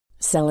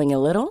Selling a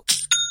little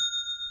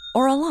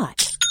or a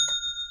lot?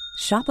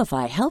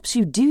 Shopify helps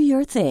you do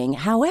your thing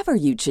however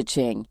you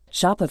cha-ching.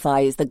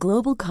 Shopify is the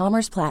global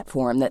commerce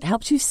platform that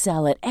helps you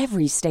sell at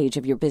every stage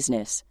of your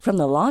business. From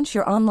the launch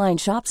your online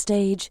shop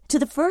stage to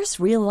the first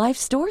real-life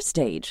store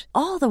stage,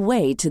 all the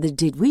way to the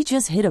did we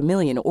just hit a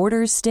million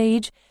orders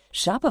stage.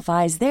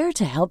 Shopify is there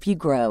to help you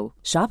grow.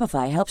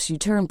 Shopify helps you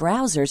turn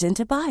browsers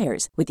into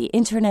buyers with the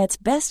internet's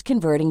best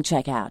converting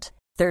checkout.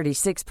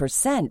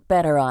 36%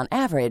 better on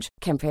average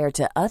compared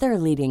to other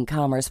leading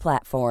commerce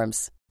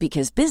platforms.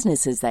 Because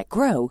businesses that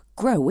grow,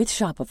 grow with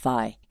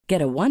Shopify.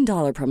 Get a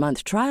 $1 per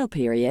month trial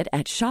period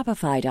at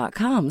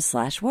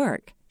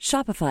shopify.com/work.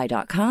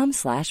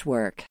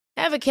 Shopify.com/work.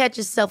 Ever catch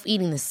yourself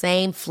eating the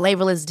same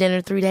flavorless dinner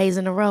 3 days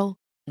in a row?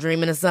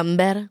 Dreaming of something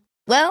better?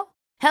 Well,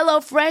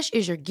 HelloFresh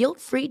is your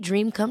guilt-free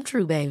dream come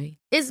true, baby.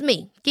 It's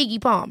me,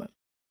 Keke Palmer.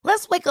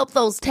 Let's wake up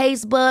those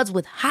taste buds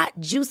with hot,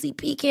 juicy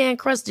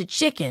pecan-crusted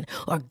chicken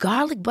or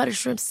garlic butter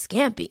shrimp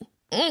scampi.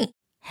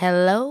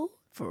 Hello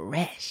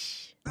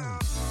Fresh.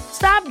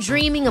 Stop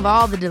dreaming of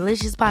all the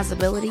delicious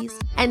possibilities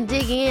and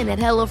dig in at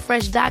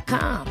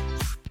HelloFresh.com.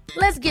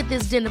 Let's get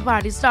this dinner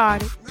party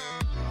started.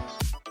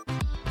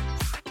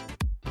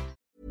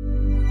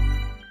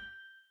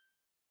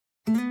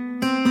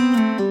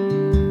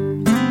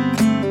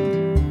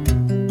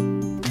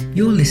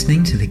 You're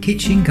listening to the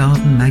Kitchen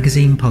Garden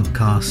Magazine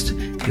podcast,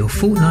 your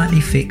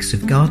fortnightly fix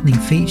of gardening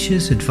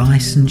features,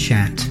 advice and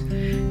chat.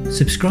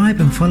 Subscribe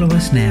and follow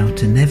us now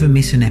to never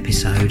miss an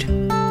episode.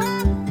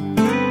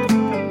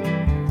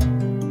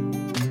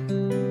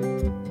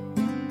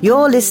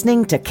 You're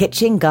listening to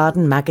Kitchen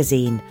Garden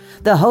Magazine,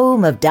 the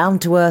home of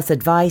down-to-earth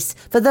advice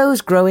for those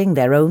growing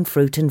their own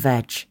fruit and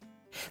veg.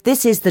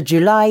 This is the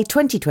July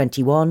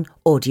 2021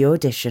 audio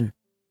edition.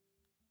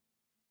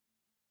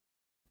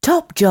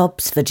 Top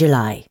Jobs for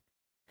July.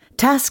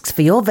 Tasks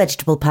for Your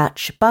Vegetable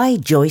Patch by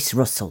Joyce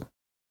Russell.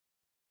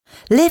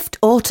 Lift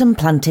autumn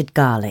planted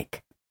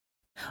garlic.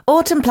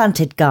 Autumn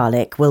planted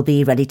garlic will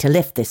be ready to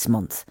lift this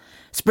month.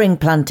 Spring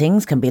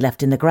plantings can be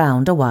left in the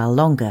ground a while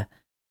longer.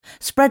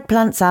 Spread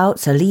plants out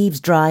so leaves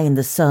dry in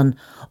the sun,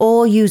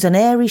 or use an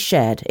airy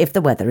shed if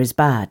the weather is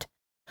bad.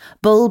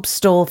 Bulbs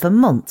store for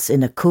months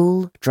in a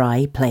cool,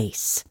 dry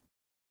place.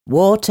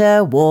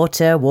 Water,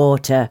 water,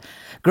 water.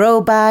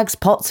 Grow bags,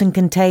 pots and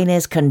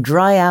containers can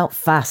dry out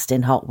fast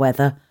in hot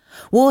weather.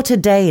 Water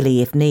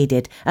daily if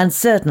needed, and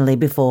certainly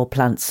before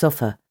plants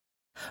suffer.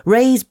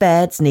 Raised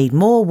beds need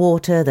more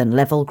water than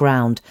level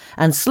ground,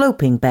 and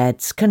sloping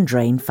beds can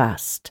drain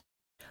fast.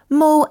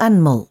 Mow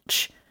and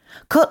mulch.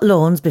 Cut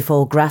lawns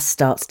before grass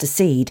starts to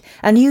seed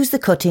and use the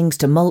cuttings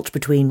to mulch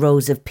between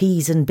rows of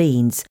peas and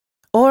beans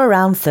or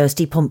around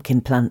thirsty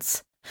pumpkin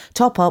plants.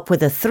 Top up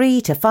with a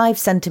 3 to 5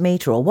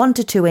 centimetre or 1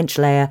 to 2 inch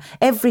layer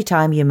every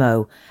time you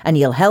mow and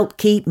you'll help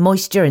keep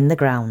moisture in the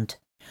ground.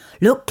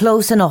 Look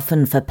close and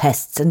often for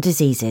pests and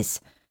diseases.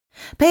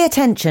 Pay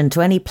attention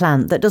to any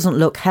plant that doesn't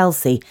look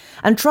healthy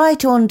and try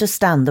to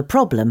understand the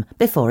problem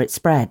before it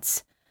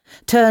spreads.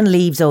 Turn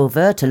leaves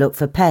over to look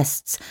for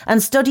pests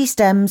and study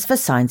stems for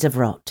signs of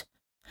rot.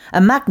 A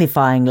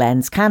magnifying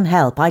lens can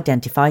help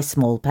identify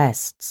small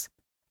pests.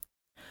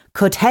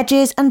 Cut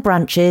hedges and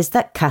branches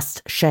that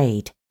cast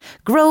shade.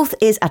 Growth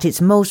is at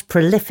its most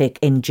prolific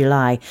in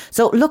July,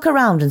 so look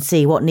around and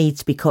see what needs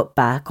to be cut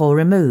back or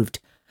removed.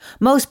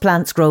 Most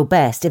plants grow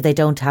best if they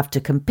don't have to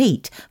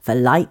compete for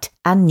light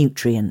and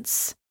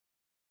nutrients.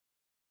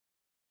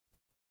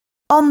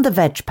 On the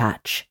veg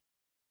patch.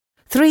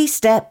 3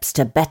 steps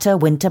to better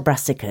winter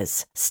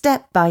brassicas,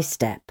 step by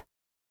step.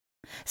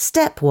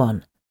 Step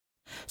 1.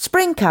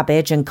 Spring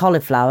cabbage and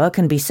cauliflower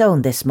can be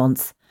sown this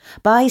month.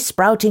 Buy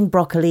sprouting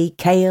broccoli,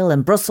 kale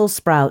and Brussels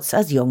sprouts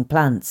as young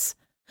plants.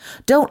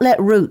 Don't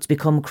let roots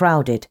become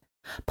crowded.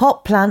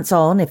 Pop plants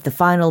on if the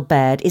final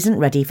bed isn't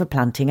ready for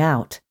planting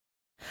out.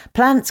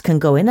 Plants can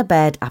go in a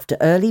bed after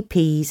early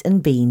peas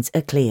and beans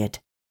are cleared.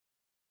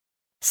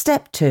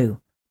 Step 2.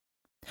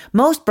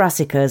 Most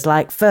brassicas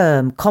like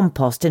firm,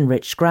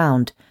 compost-enriched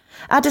ground.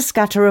 Add a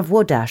scatter of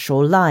wood ash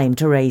or lime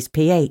to raise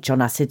pH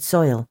on acid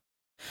soil.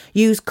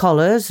 Use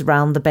collars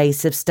round the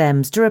base of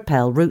stems to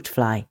repel root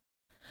fly.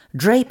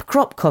 Drape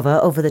crop cover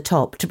over the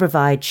top to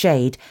provide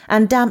shade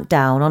and damp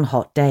down on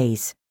hot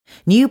days.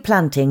 New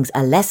plantings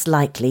are less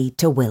likely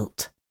to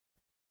wilt.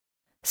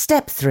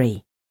 Step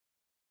 3.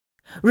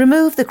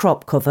 Remove the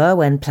crop cover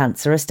when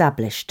plants are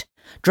established.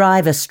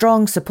 Drive a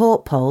strong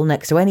support pole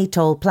next to any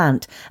tall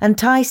plant and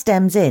tie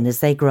stems in as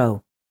they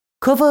grow.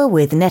 Cover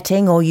with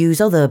netting or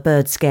use other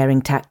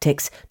bird-scaring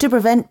tactics to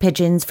prevent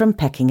pigeons from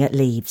pecking at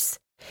leaves.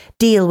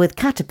 Deal with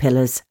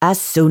caterpillars as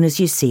soon as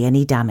you see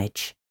any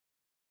damage.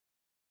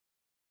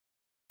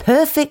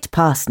 Perfect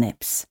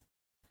parsnips.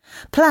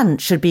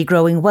 Plants should be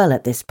growing well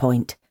at this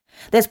point.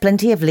 There's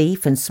plenty of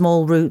leaf and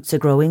small roots are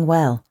growing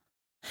well.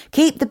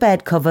 Keep the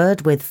bed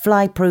covered with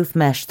fly-proof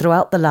mesh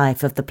throughout the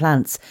life of the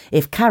plants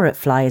if carrot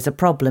fly is a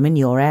problem in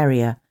your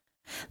area.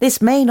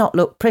 This may not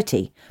look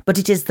pretty, but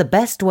it is the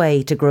best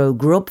way to grow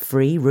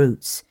grub-free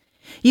roots.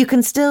 You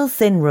can still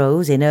thin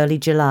rows in early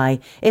July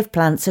if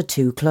plants are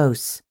too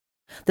close.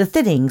 The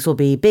thinnings will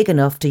be big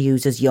enough to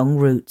use as young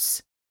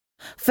roots.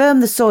 Firm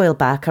the soil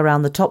back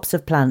around the tops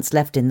of plants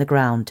left in the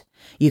ground.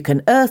 You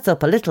can earth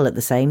up a little at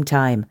the same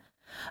time.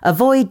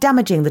 Avoid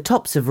damaging the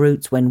tops of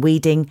roots when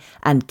weeding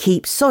and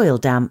keep soil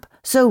damp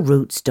so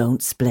roots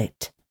don't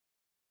split.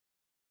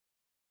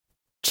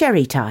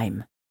 Cherry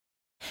time.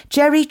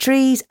 Cherry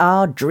trees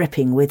are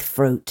dripping with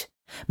fruit.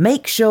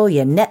 Make sure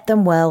you net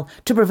them well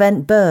to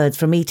prevent birds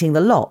from eating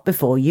the lot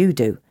before you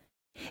do.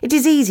 It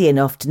is easy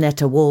enough to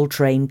net a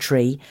wall-trained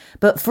tree,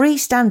 but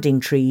freestanding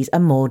trees are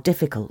more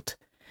difficult.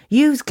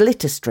 Use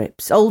glitter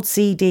strips, old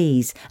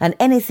CDs, and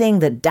anything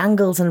that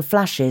dangles and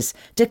flashes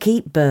to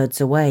keep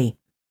birds away.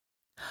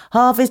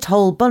 Harvest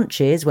whole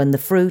bunches when the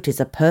fruit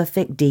is a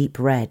perfect deep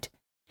red.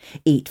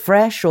 Eat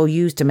fresh or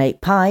use to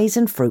make pies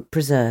and fruit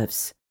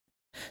preserves.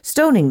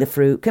 Stoning the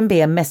fruit can be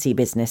a messy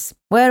business.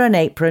 Wear an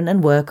apron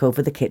and work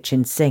over the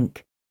kitchen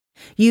sink.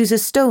 Use a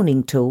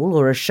stoning tool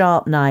or a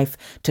sharp knife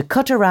to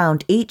cut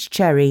around each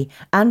cherry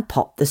and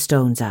pop the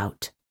stones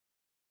out.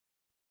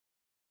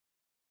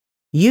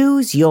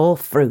 Use your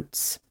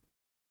fruits.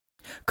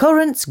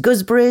 Currants,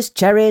 gooseberries,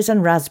 cherries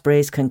and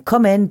raspberries can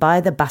come in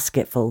by the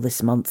basketful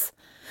this month.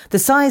 The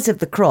size of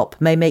the crop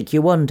may make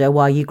you wonder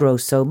why you grow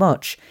so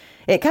much.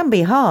 It can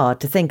be hard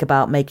to think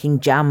about making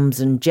jams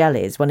and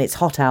jellies when it's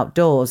hot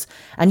outdoors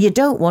and you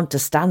don't want to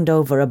stand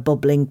over a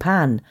bubbling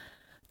pan.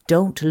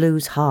 Don't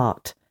lose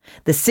heart.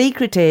 The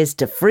secret is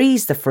to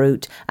freeze the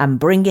fruit and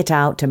bring it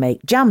out to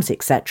make jams,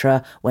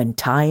 etc. when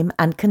time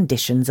and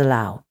conditions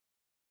allow.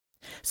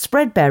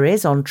 Spread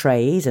berries on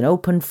trays and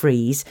open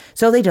freeze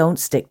so they don't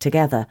stick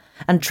together,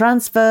 and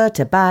transfer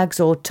to bags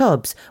or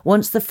tubs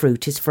once the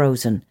fruit is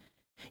frozen.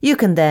 You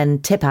can then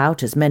tip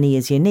out as many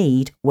as you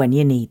need when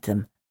you need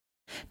them.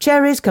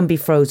 Cherries can be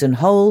frozen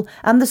whole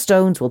and the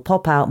stones will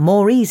pop out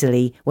more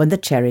easily when the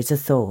cherries are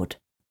thawed.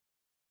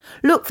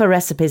 Look for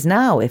recipes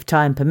now if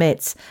time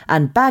permits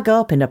and bag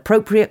up in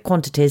appropriate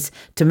quantities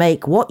to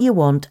make what you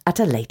want at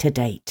a later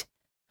date.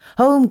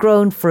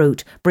 Homegrown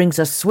fruit brings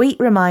a sweet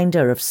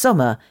reminder of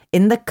summer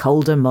in the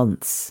colder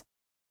months.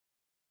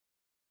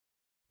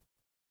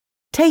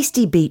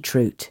 Tasty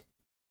beetroot.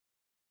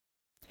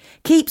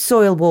 Keep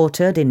soil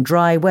watered in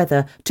dry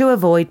weather to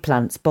avoid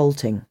plants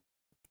bolting.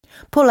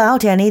 Pull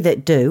out any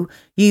that do.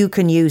 You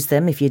can use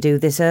them if you do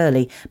this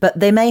early, but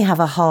they may have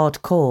a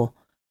hard core.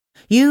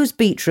 Use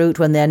beetroot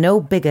when they're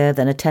no bigger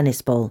than a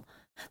tennis ball.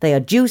 They are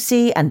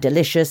juicy and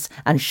delicious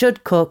and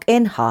should cook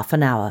in half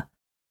an hour.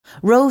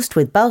 Roast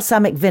with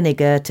balsamic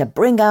vinegar to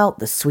bring out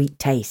the sweet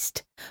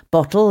taste.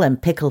 Bottle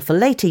and pickle for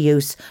later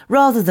use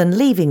rather than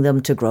leaving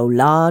them to grow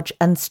large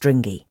and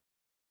stringy.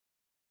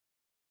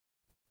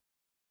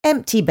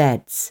 Empty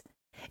beds.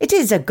 It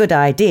is a good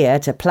idea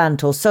to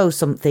plant or sow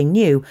something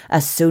new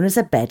as soon as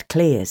a bed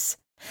clears.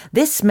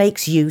 This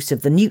makes use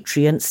of the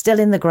nutrients still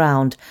in the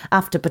ground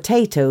after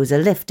potatoes are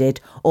lifted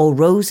or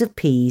rows of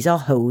peas are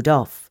hoed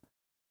off.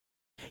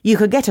 You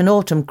could get an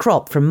autumn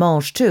crop from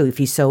mange too if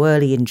you sow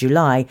early in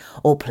July,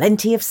 or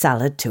plenty of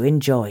salad to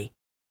enjoy.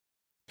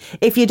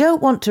 If you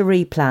don't want to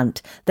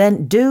replant,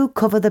 then do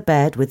cover the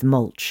bed with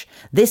mulch.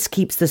 This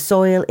keeps the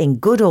soil in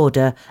good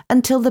order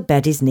until the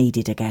bed is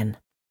needed again.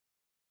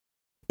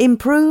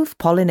 Improve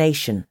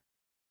pollination.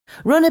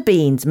 Runner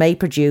beans may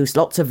produce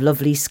lots of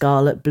lovely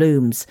scarlet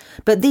blooms,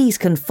 but these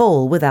can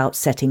fall without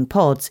setting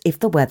pods if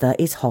the weather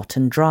is hot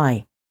and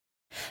dry.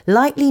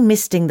 Lightly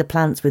misting the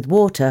plants with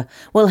water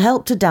will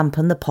help to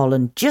dampen the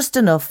pollen just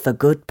enough for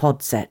good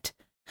pod set.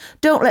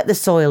 Don't let the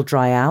soil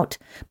dry out.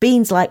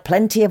 Beans like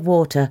plenty of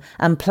water,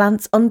 and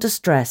plants under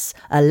stress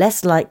are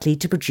less likely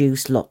to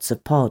produce lots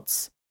of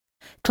pods.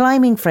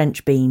 Climbing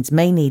French beans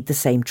may need the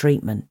same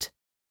treatment.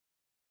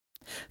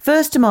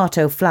 First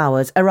tomato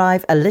flowers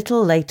arrive a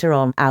little later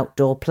on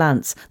outdoor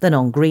plants than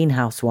on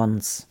greenhouse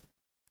ones.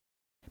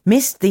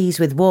 Mist these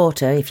with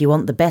water if you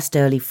want the best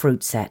early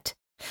fruit set.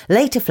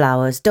 Later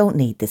flowers don't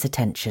need this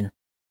attention.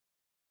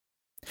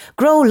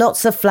 Grow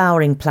lots of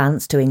flowering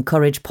plants to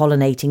encourage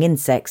pollinating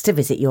insects to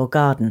visit your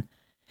garden.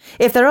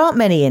 If there aren't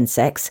many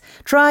insects,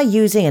 try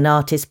using an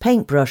artist's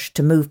paintbrush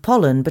to move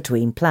pollen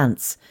between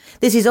plants.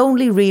 This is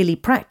only really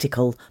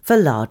practical for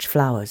large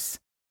flowers.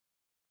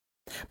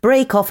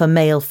 Break off a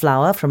male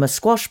flower from a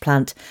squash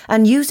plant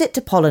and use it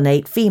to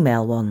pollinate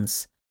female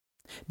ones.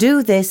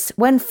 Do this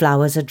when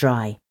flowers are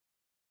dry.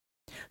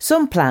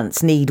 Some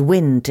plants need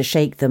wind to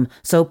shake them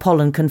so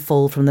pollen can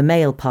fall from the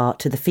male part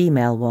to the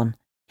female one.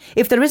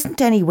 If there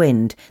isn't any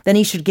wind, then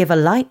you should give a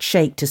light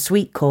shake to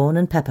sweet corn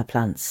and pepper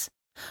plants.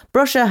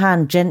 Brush a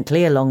hand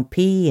gently along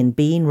pea and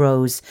bean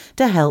rows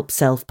to help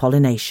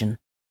self-pollination.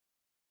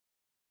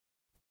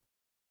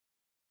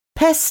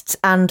 Pests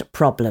and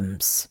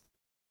problems.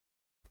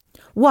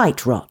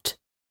 White rot.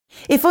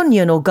 If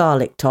onion or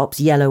garlic tops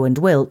yellow and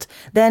wilt,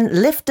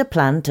 then lift a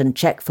plant and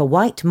check for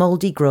white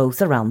mouldy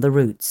growth around the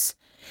roots.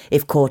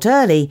 If caught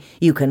early,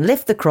 you can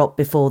lift the crop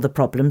before the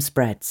problem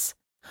spreads.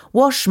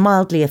 Wash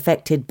mildly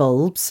affected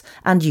bulbs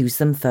and use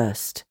them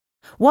first.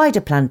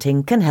 Wider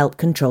planting can help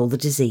control the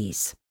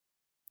disease.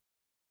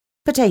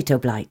 Potato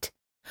blight.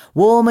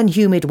 Warm and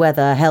humid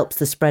weather helps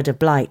the spread of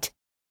blight.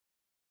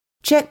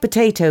 Check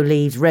potato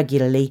leaves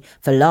regularly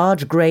for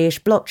large greyish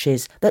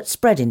blotches that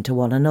spread into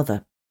one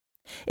another.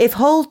 If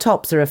whole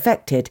tops are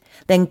affected,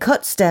 then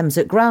cut stems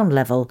at ground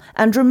level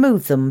and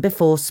remove them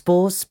before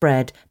spores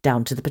spread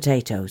down to the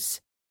potatoes.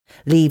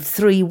 Leave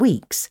 3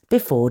 weeks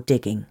before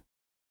digging.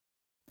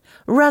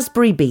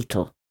 Raspberry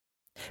beetle.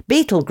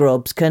 Beetle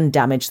grubs can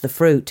damage the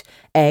fruit.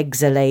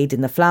 Eggs are laid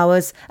in the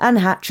flowers and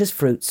hatch as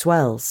fruit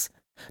swells.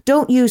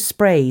 Don't use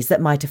sprays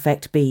that might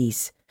affect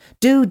bees.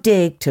 Do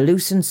dig to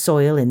loosen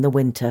soil in the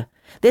winter.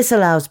 This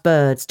allows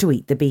birds to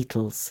eat the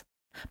beetles.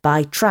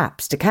 Buy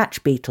traps to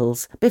catch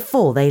beetles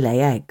before they lay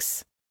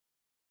eggs.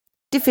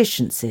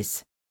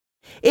 Deficiencies.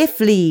 If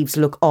leaves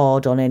look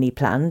odd on any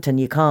plant and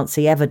you can't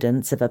see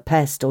evidence of a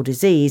pest or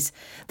disease,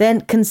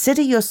 then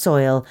consider your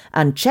soil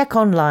and check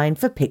online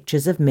for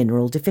pictures of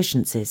mineral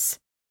deficiencies.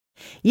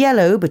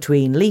 Yellow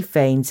between leaf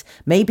veins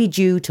may be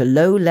due to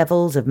low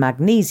levels of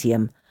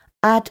magnesium.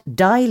 Add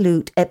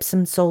dilute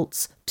Epsom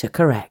salts to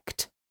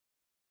correct.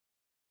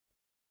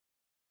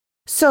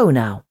 Sow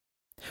now.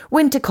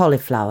 Winter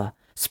cauliflower,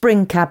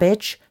 spring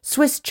cabbage,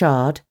 Swiss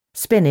chard,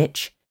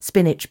 spinach,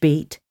 spinach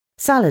beet,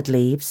 salad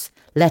leaves,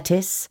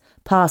 lettuce,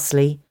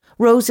 parsley,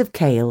 rows of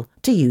kale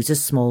to use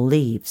as small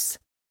leaves.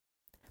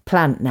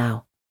 Plant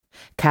now.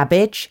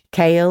 Cabbage,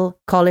 kale,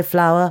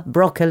 cauliflower,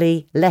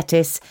 broccoli,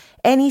 lettuce,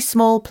 any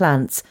small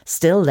plants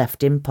still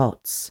left in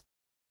pots.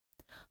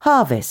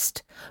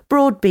 Harvest.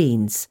 Broad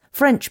beans,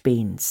 French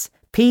beans,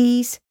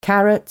 peas,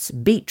 carrots,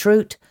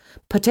 beetroot,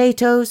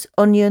 potatoes,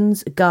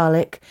 onions,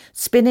 garlic,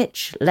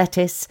 spinach,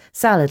 lettuce,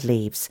 salad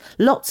leaves,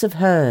 lots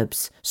of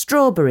herbs,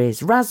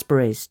 strawberries,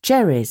 raspberries,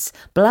 cherries,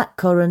 black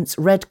currants,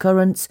 red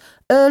currants,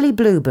 early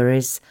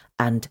blueberries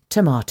and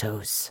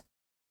tomatoes.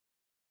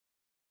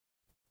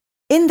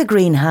 In the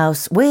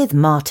greenhouse with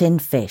Martin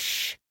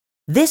Fish.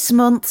 This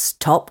month's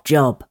top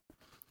job.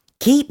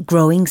 Keep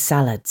growing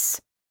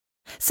salads.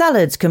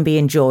 Salads can be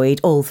enjoyed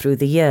all through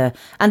the year,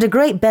 and a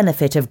great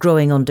benefit of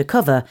growing under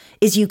cover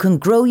is you can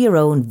grow your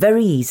own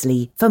very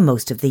easily for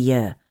most of the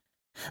year.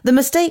 The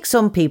mistake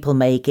some people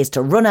make is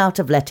to run out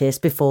of lettuce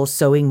before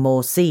sowing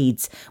more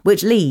seeds,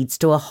 which leads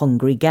to a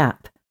hungry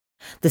gap.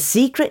 The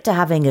secret to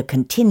having a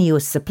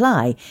continuous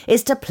supply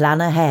is to plan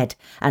ahead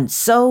and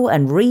sow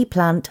and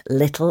replant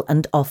little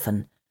and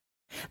often.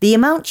 The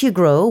amount you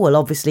grow will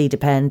obviously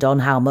depend on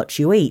how much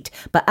you eat,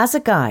 but as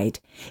a guide,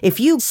 if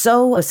you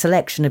sow a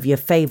selection of your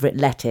favourite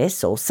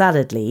lettuce or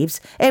salad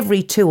leaves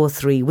every 2 or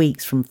 3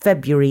 weeks from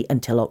February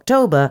until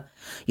October,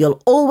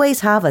 you'll always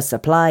have a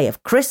supply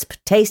of crisp,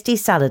 tasty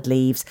salad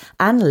leaves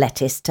and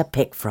lettuce to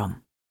pick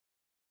from.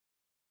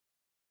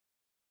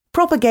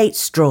 Propagate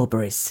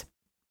strawberries.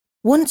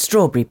 Once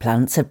strawberry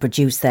plants have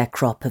produced their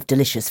crop of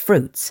delicious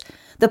fruits,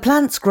 the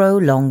plants grow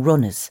long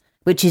runners,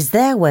 which is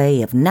their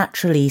way of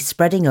naturally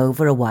spreading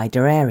over a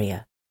wider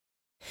area.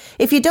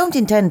 If you don't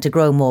intend to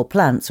grow more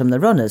plants from the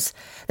runners,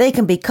 they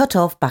can be cut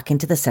off back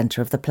into the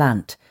centre of the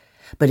plant.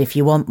 But if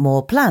you want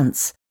more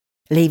plants,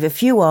 leave a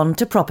few on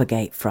to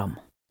propagate from.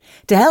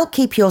 To help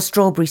keep your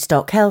strawberry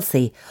stock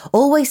healthy,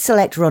 always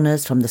select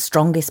runners from the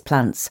strongest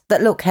plants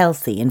that look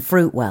healthy and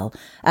fruit well,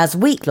 as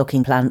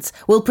weak-looking plants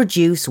will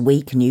produce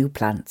weak new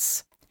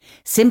plants.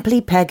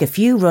 Simply peg a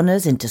few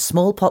runners into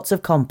small pots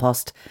of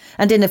compost,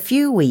 and in a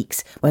few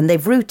weeks, when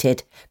they've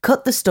rooted,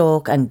 cut the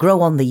stalk and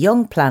grow on the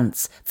young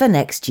plants for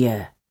next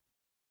year.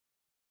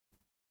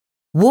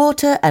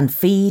 Water and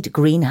feed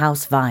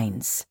greenhouse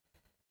vines.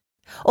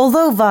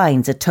 Although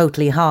vines are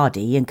totally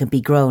hardy and can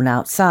be grown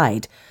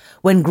outside,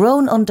 when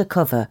grown under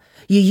cover,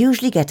 you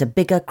usually get a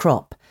bigger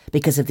crop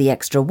because of the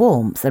extra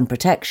warmth and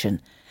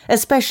protection,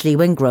 especially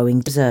when growing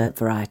dessert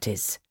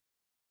varieties.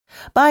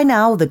 By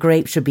now, the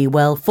grapes should be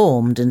well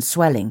formed and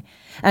swelling,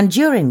 and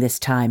during this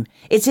time,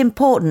 it's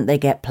important they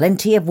get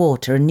plenty of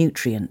water and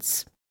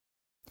nutrients.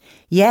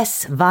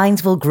 Yes,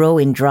 vines will grow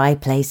in dry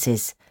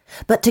places,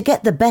 but to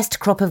get the best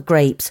crop of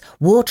grapes,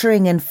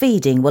 watering and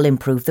feeding will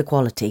improve the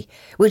quality,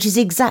 which is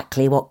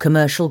exactly what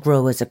commercial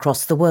growers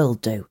across the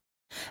world do.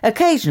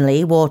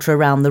 Occasionally water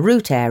around the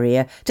root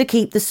area to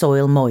keep the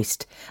soil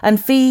moist,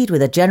 and feed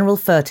with a general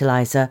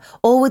fertiliser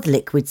or with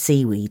liquid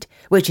seaweed,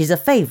 which is a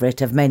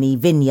favourite of many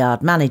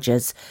vineyard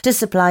managers to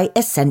supply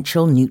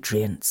essential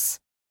nutrients.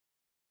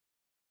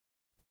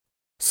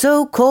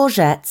 Sow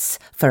courgettes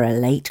for a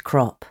late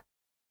crop.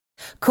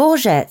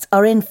 Courgettes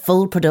are in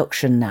full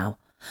production now,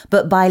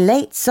 but by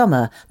late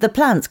summer the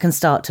plants can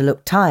start to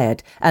look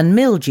tired and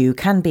mildew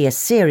can be a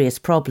serious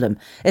problem,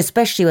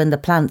 especially when the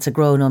plants are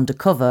grown under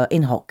cover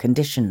in hot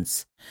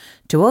conditions.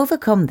 To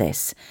overcome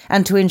this,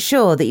 and to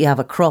ensure that you have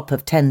a crop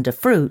of tender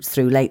fruits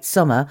through late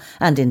summer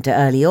and into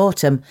early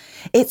autumn,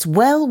 it's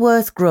well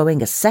worth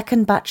growing a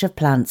second batch of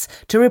plants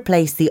to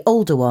replace the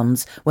older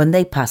ones when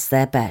they pass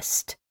their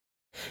best.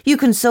 You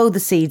can sow the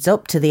seeds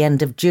up to the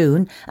end of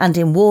June, and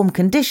in warm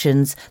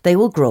conditions they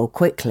will grow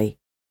quickly.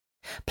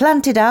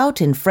 Planted out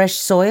in fresh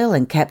soil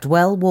and kept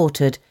well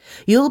watered,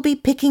 you'll be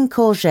picking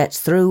courgettes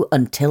through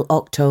until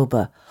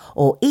October,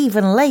 or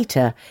even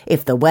later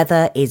if the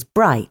weather is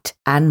bright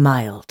and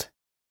mild.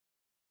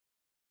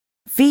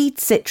 Feed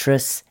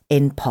citrus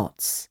in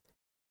pots.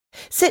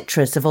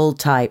 Citrus of all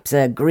types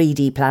are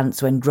greedy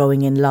plants when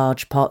growing in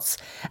large pots,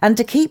 and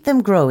to keep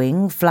them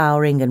growing,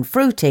 flowering and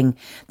fruiting,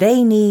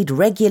 they need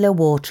regular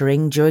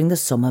watering during the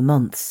summer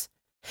months.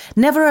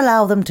 Never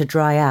allow them to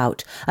dry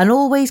out, and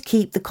always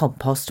keep the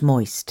compost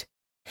moist.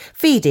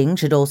 Feeding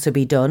should also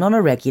be done on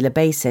a regular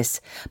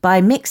basis by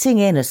mixing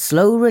in a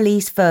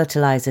slow-release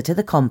fertiliser to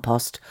the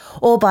compost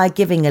or by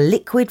giving a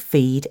liquid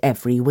feed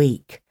every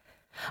week.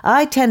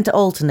 I tend to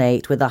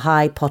alternate with a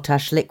high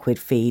potash liquid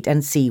feed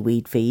and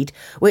seaweed feed,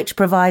 which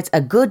provides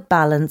a good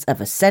balance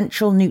of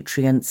essential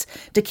nutrients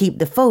to keep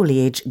the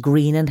foliage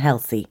green and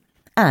healthy,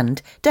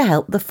 and to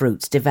help the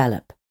fruits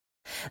develop.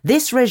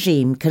 This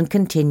regime can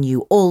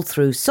continue all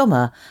through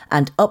summer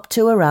and up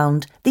to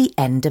around the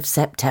end of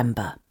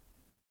September.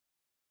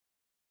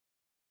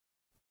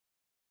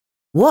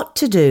 What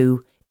to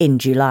do in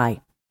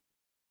July?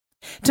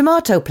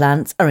 Tomato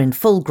plants are in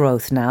full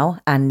growth now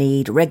and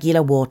need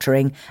regular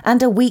watering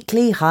and a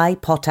weekly high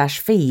potash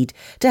feed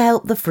to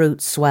help the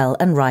fruits swell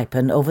and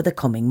ripen over the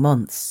coming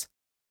months.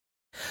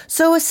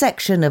 Sow a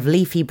section of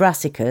leafy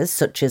brassicas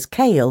such as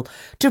kale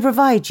to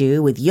provide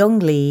you with young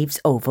leaves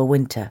over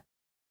winter.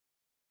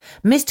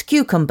 Mist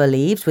cucumber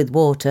leaves with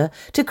water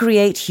to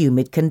create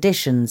humid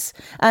conditions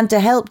and to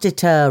help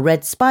deter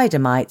red spider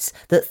mites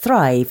that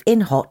thrive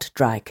in hot,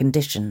 dry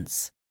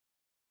conditions.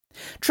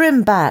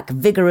 Trim back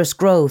vigorous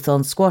growth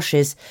on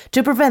squashes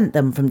to prevent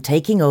them from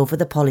taking over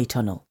the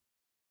polytunnel.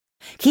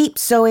 Keep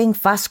sowing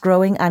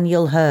fast-growing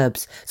annual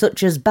herbs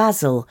such as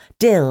basil,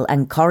 dill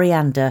and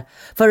coriander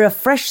for a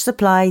fresh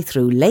supply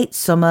through late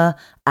summer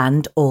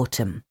and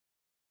autumn.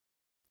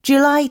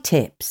 July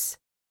tips.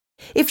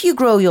 If you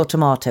grow your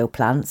tomato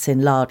plants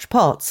in large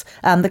pots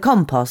and the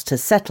compost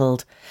has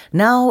settled,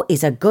 now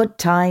is a good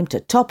time to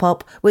top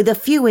up with a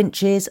few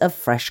inches of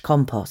fresh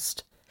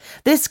compost.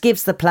 This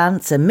gives the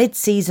plants a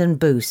mid-season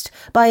boost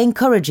by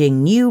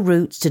encouraging new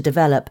roots to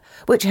develop,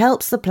 which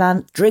helps the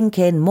plant drink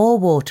in more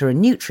water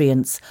and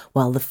nutrients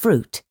while the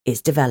fruit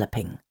is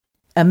developing.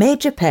 A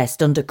major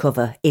pest under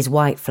cover is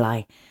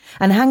whitefly,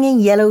 and hanging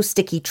yellow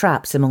sticky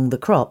traps among the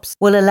crops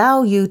will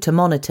allow you to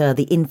monitor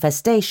the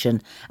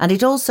infestation, and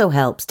it also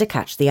helps to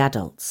catch the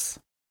adults.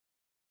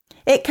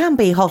 It can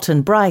be hot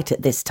and bright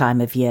at this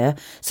time of year,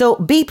 so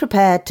be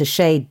prepared to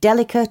shade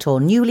delicate or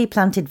newly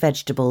planted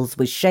vegetables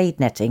with shade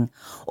netting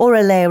or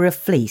a layer of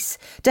fleece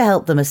to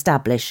help them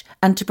establish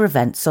and to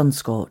prevent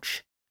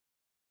sunscorch.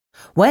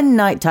 When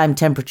nighttime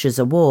temperatures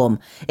are warm,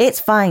 it's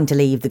fine to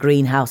leave the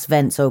greenhouse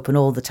vents open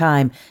all the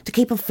time to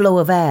keep a flow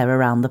of air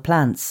around the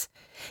plants.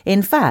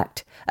 In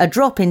fact, a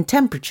drop in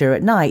temperature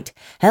at night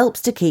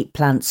helps to keep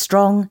plants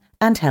strong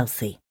and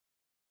healthy.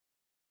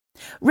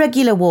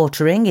 Regular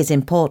watering is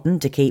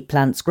important to keep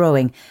plants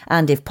growing,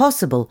 and if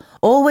possible,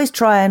 always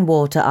try and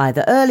water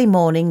either early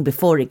morning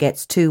before it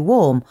gets too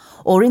warm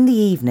or in the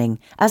evening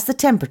as the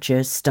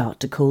temperatures start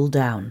to cool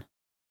down.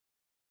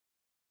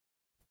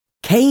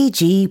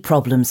 KG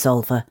Problem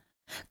Solver.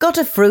 Got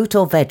a fruit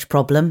or veg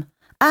problem?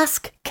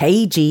 Ask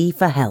KG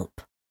for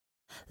help.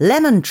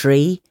 Lemon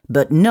tree,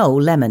 but no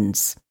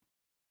lemons.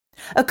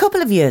 A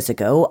couple of years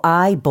ago,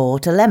 I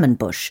bought a lemon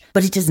bush,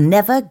 but it has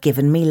never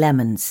given me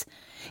lemons.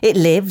 It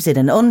lives in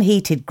an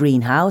unheated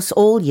greenhouse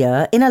all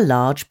year in a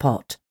large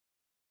pot.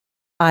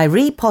 I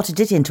repotted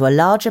it into a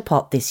larger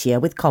pot this year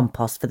with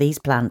compost for these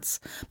plants,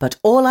 but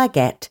all I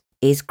get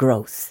is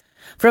growth.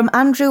 From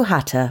Andrew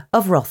Hatter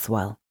of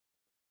Rothwell.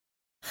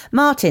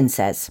 Martin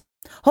says,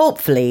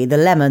 hopefully the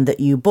lemon that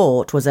you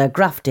bought was a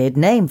grafted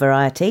name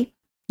variety.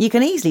 You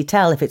can easily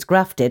tell if it's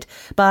grafted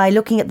by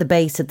looking at the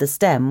base of the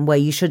stem where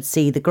you should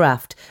see the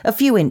graft a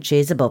few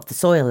inches above the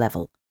soil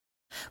level.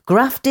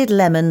 Grafted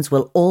lemons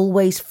will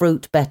always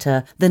fruit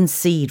better than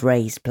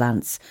seed-raised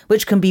plants,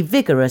 which can be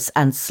vigorous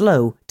and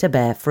slow to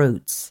bear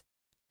fruits.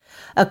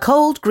 A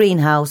cold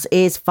greenhouse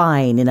is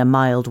fine in a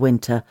mild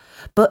winter,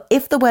 but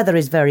if the weather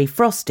is very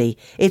frosty,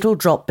 it'll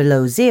drop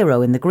below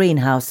zero in the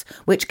greenhouse,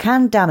 which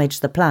can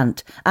damage the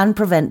plant and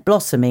prevent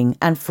blossoming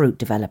and fruit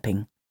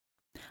developing.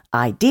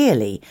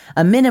 Ideally,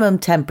 a minimum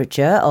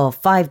temperature of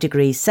 5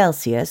 degrees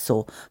Celsius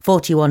or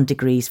 41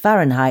 degrees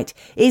Fahrenheit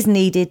is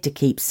needed to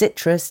keep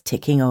citrus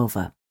ticking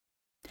over.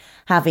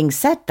 Having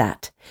said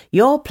that,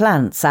 your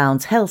plant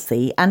sounds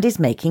healthy and is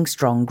making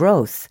strong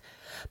growth.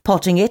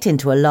 Potting it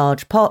into a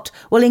large pot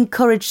will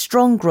encourage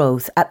strong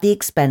growth at the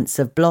expense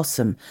of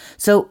blossom,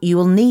 so you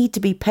will need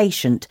to be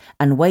patient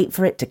and wait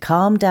for it to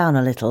calm down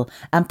a little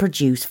and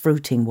produce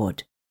fruiting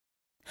wood.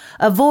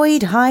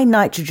 Avoid high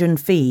nitrogen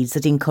feeds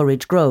that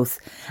encourage growth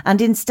and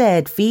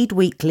instead feed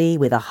weekly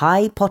with a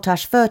high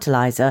potash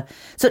fertiliser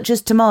such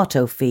as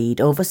tomato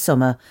feed over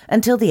summer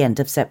until the end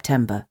of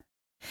September.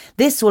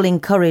 This will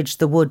encourage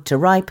the wood to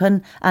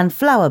ripen and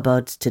flower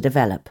buds to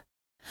develop.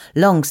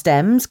 Long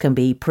stems can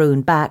be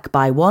pruned back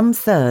by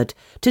 1/3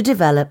 to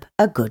develop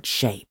a good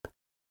shape.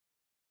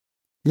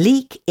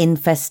 Leek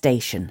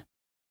infestation.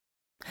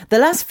 The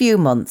last few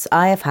months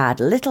I have had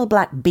little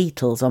black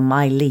beetles on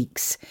my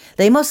leeks.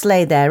 They must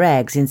lay their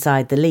eggs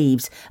inside the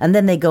leaves and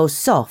then they go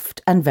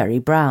soft and very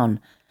brown.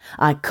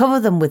 I cover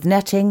them with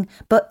netting,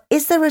 but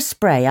is there a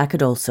spray I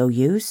could also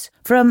use?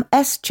 From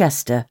S.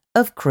 Chester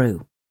of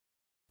Crewe.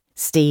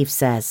 Steve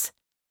says,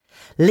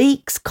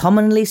 leeks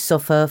commonly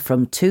suffer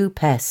from two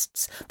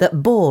pests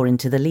that bore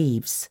into the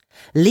leaves.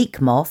 Leek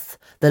moth,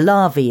 the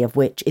larvae of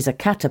which is a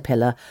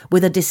caterpillar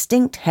with a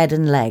distinct head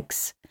and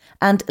legs,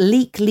 and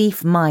leek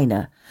leaf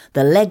minor,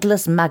 the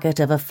legless maggot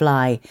of a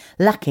fly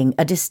lacking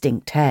a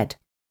distinct head.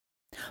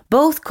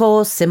 Both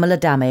cause similar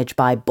damage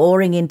by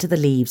boring into the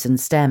leaves and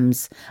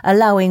stems,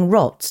 allowing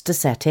rots to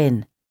set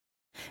in.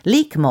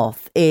 Leek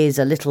moth is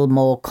a little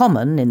more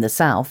common in the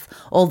south,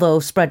 although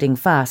spreading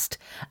fast,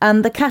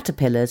 and the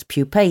caterpillars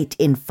pupate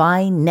in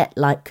fine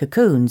net-like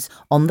cocoons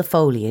on the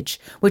foliage,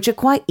 which are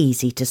quite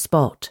easy to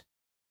spot.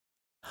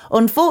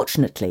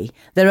 Unfortunately,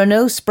 there are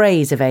no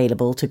sprays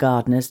available to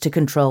gardeners to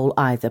control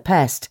either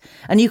pest,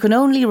 and you can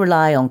only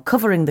rely on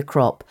covering the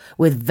crop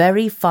with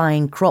very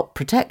fine crop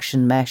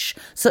protection mesh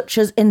such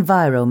as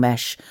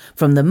EnviroMesh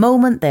from the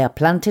moment they are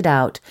planted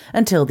out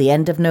until the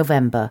end of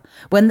November,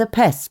 when the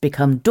pests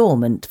become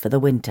dormant for the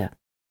winter.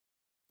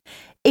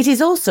 It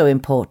is also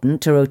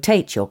important to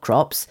rotate your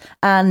crops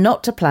and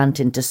not to plant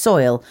into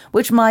soil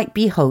which might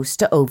be host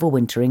to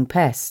overwintering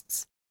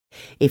pests.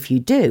 If you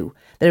do,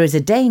 there is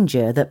a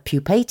danger that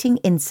pupating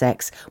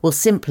insects will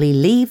simply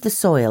leave the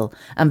soil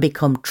and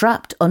become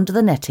trapped under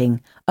the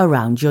netting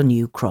around your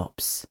new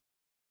crops.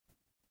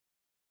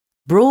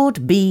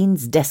 Broad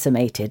beans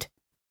decimated.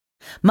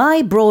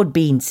 My broad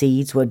bean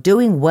seeds were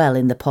doing well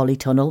in the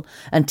polytunnel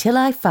until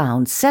I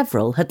found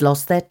several had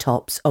lost their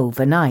tops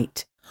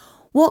overnight.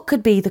 What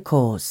could be the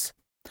cause?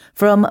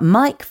 From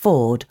Mike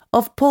Ford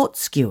of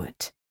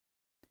Portskewett.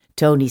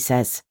 Tony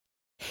says,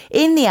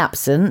 in the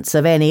absence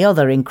of any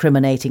other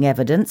incriminating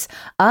evidence,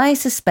 I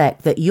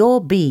suspect that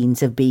your beans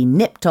have been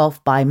nipped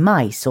off by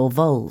mice or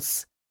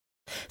voles.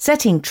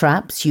 Setting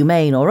traps,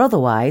 humane or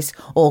otherwise,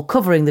 or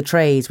covering the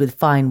trays with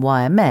fine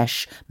wire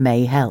mesh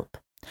may help.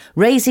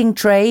 Raising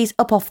trays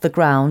up off the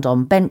ground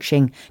on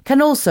benching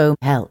can also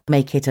help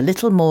make it a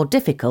little more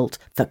difficult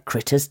for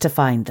critters to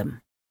find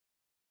them.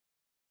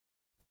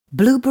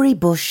 Blueberry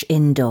bush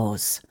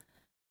indoors.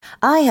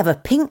 I have a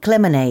pink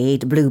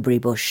lemonade blueberry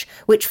bush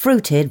which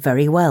fruited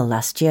very well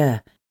last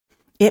year.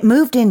 It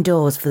moved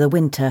indoors for the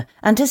winter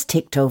and has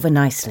ticked over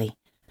nicely.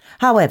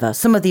 However,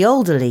 some of the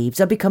older leaves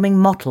are becoming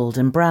mottled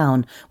and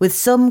brown, with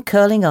some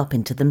curling up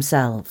into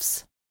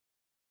themselves.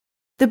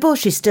 The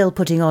bush is still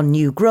putting on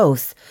new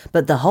growth,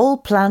 but the whole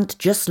plant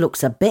just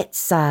looks a bit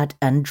sad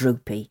and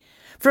droopy.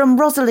 From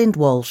Rosalind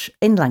Walsh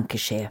in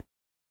Lancashire.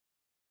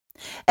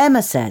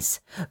 Emma says,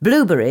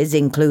 blueberries,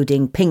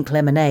 including pink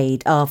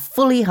lemonade, are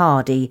fully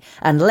hardy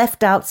and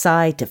left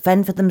outside to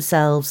fend for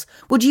themselves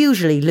would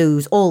usually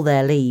lose all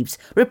their leaves,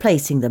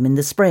 replacing them in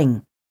the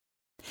spring.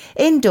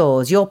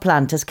 Indoors, your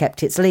plant has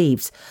kept its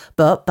leaves,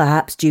 but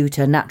perhaps due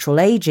to natural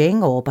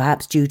ageing or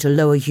perhaps due to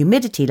lower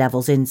humidity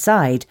levels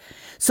inside,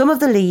 some of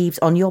the leaves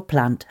on your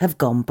plant have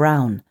gone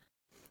brown.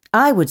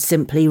 I would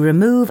simply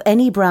remove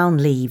any brown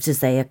leaves as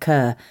they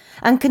occur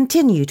and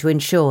continue to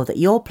ensure that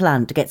your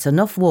plant gets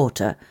enough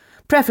water,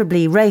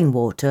 preferably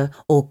rainwater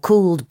or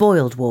cooled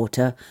boiled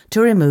water, to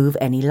remove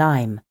any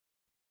lime.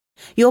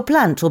 Your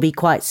plant will be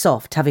quite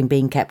soft having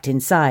been kept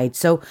inside,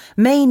 so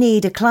may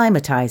need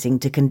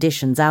acclimatising to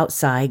conditions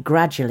outside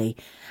gradually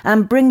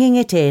and bringing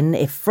it in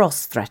if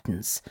frost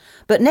threatens.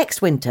 But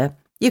next winter,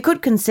 you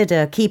could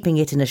consider keeping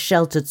it in a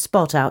sheltered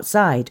spot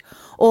outside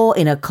or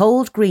in a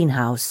cold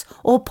greenhouse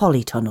or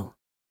polytunnel.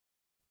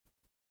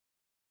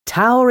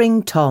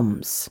 Towering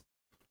toms.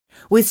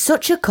 With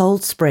such a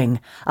cold spring,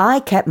 I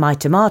kept my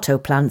tomato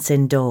plants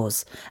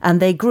indoors, and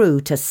they grew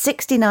to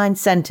 69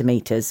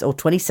 centimetres or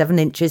 27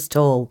 inches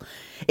tall.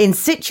 In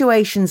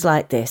situations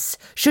like this,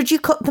 should you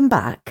cut them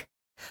back?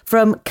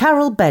 From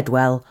Carol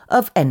Bedwell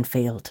of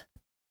Enfield.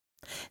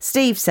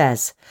 Steve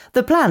says,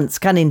 the plants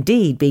can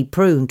indeed be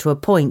pruned to a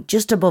point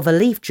just above a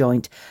leaf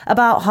joint,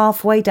 about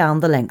halfway down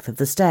the length of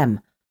the stem.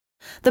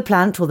 The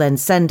plant will then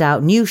send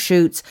out new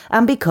shoots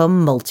and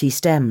become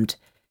multi-stemmed.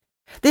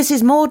 This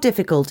is more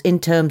difficult in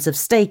terms of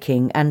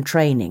staking and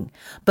training,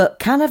 but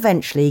can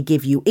eventually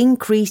give you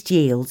increased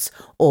yields,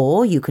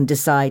 or you can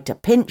decide to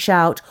pinch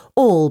out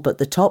all but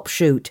the top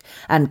shoot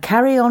and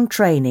carry on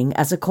training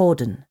as a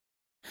cordon.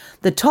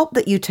 The top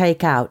that you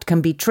take out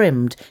can be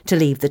trimmed to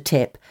leave the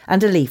tip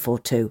and a leaf or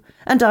two,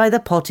 and either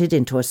potted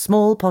into a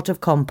small pot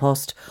of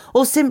compost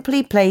or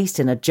simply placed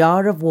in a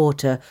jar of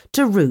water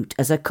to root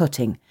as a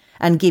cutting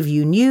and give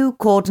you new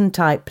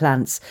cordon-type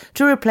plants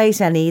to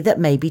replace any that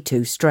may be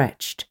too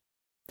stretched.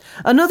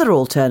 Another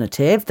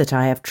alternative that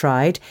I have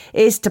tried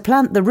is to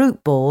plant the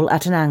root ball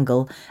at an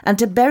angle and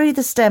to bury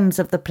the stems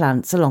of the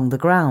plants along the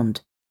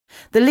ground.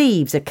 The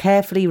leaves are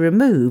carefully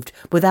removed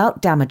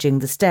without damaging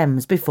the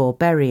stems before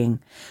burying,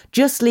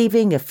 just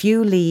leaving a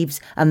few leaves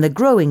and the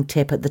growing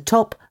tip at the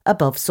top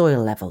above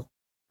soil level.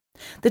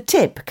 The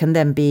tip can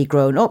then be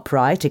grown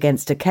upright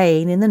against a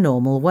cane in the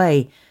normal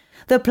way.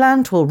 The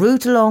plant will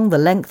root along the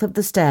length of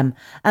the stem,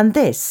 and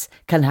this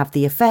can have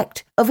the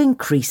effect of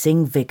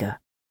increasing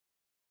vigour.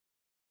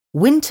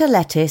 Winter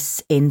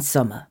lettuce in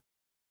summer.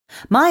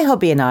 My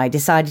hubby and I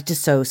decided to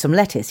sow some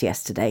lettuce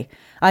yesterday.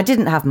 I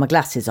didn't have my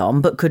glasses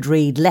on but could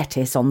read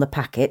lettuce on the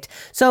packet,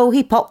 so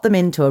he popped them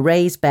into a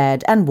raised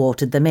bed and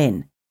watered them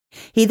in.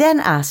 He then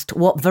asked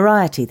what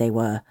variety they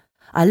were.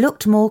 I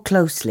looked more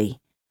closely.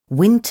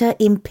 Winter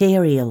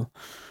Imperial.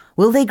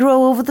 Will they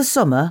grow over the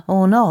summer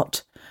or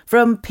not?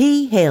 From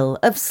P. Hill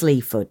of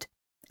Sleaford.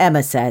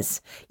 Emma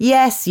says,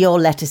 yes, your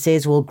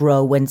lettuces will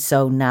grow when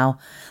sown now.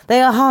 They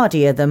are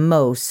hardier than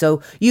most,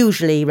 so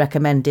usually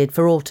recommended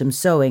for autumn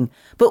sowing,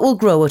 but will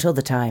grow at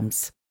other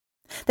times.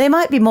 They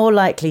might be more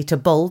likely to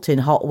bolt in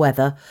hot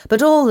weather,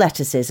 but all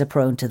lettuces are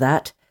prone to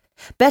that.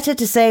 Better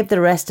to save the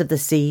rest of the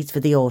seeds for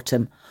the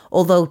autumn,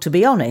 although, to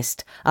be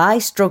honest, I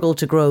struggle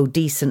to grow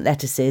decent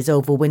lettuces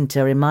over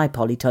winter in my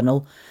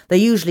polytunnel. They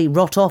usually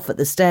rot off at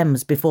the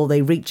stems before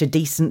they reach a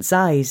decent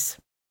size.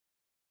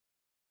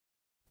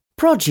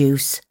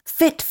 Produce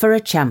fit for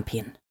a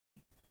champion.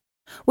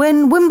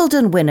 When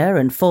Wimbledon winner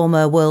and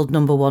former world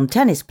 #1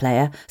 tennis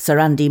player Sir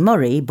Andy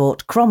Murray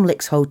bought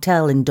Cromlix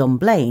Hotel in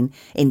Dunblane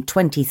in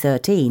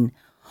 2013,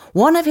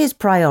 one of his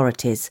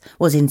priorities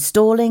was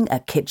installing a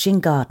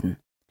kitchen garden.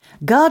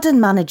 Garden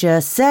manager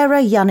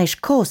Sarah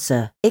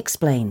Janisch-Korser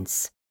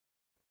explains.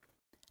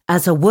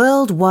 As a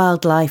World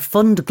Wildlife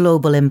Fund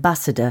Global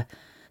Ambassador,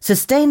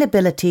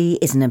 sustainability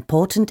is an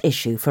important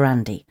issue for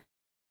Andy.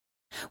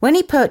 When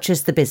he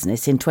purchased the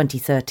business in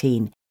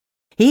 2013,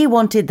 he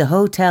wanted the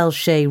Hotel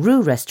Chez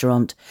Roux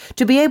restaurant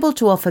to be able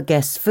to offer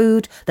guests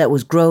food that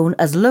was grown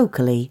as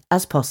locally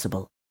as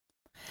possible.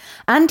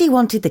 Andy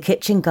wanted the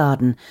kitchen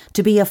garden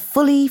to be a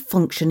fully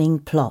functioning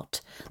plot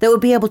that would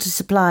be able to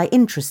supply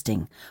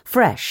interesting,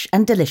 fresh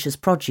and delicious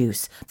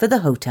produce for the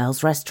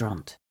hotel's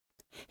restaurant.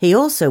 He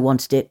also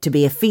wanted it to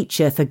be a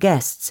feature for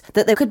guests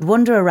that they could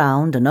wander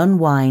around and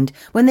unwind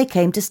when they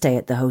came to stay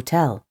at the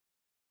hotel.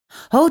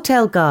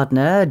 Hotel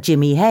gardener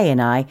Jimmy Hay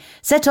and I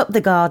set up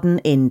the garden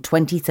in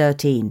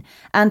 2013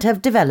 and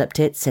have developed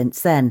it since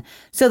then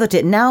so that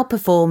it now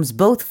performs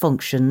both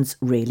functions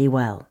really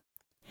well.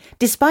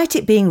 Despite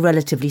it being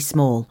relatively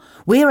small,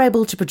 we are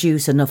able to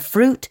produce enough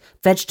fruit,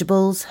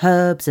 vegetables,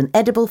 herbs and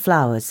edible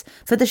flowers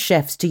for the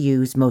chefs to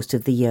use most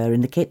of the year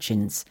in the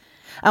kitchens,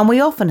 and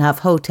we often have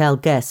hotel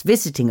guests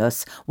visiting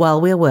us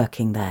while we are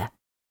working there.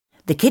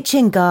 The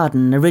kitchen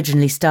garden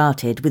originally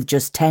started with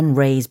just 10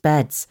 raised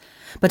beds,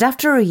 but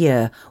after a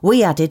year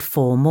we added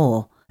 4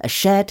 more, a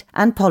shed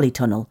and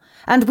polytunnel,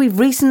 and we've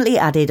recently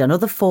added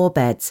another 4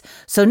 beds,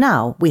 so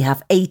now we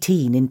have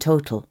 18 in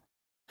total.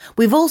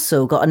 We've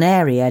also got an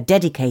area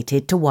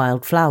dedicated to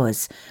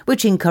wildflowers,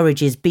 which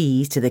encourages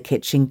bees to the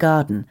kitchen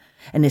garden,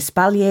 an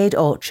espaliered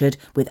orchard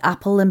with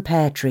apple and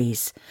pear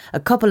trees, a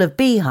couple of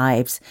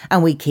beehives,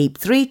 and we keep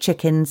 3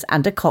 chickens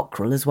and a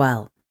cockerel as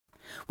well.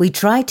 We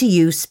try to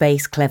use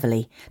space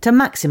cleverly to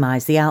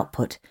maximise the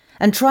output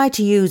and try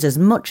to use as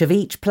much of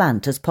each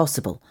plant as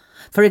possible.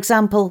 For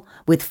example,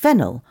 with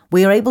fennel,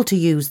 we are able to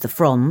use the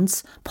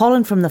fronds,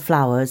 pollen from the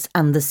flowers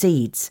and the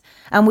seeds,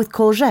 and with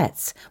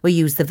courgettes, we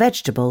use the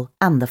vegetable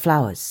and the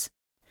flowers.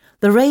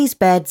 The raised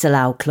beds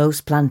allow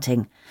close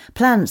planting.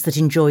 Plants that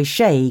enjoy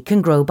shade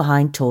can grow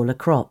behind taller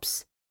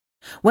crops.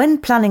 When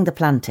planning the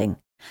planting,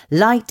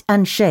 light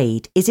and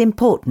shade is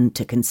important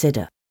to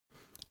consider.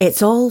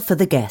 It's all for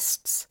the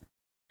guests.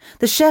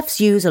 The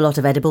chefs use a lot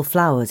of edible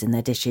flowers in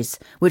their dishes,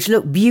 which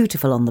look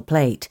beautiful on the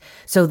plate,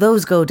 so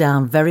those go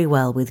down very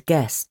well with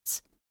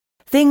guests.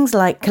 Things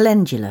like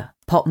calendula,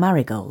 pot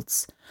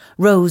marigolds,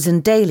 rose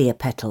and dahlia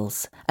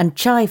petals, and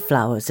chive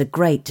flowers are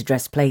great to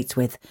dress plates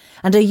with,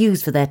 and are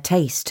used for their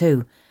taste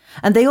too.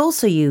 And they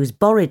also use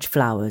borage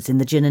flowers in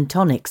the gin and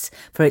tonics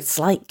for its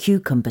slight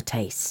cucumber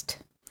taste.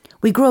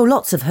 We grow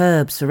lots of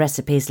herbs for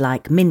recipes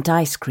like mint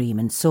ice cream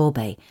and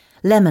sorbet.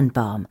 Lemon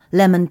balm,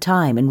 lemon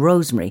thyme and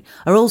rosemary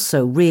are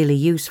also really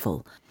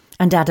useful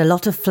and add a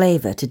lot of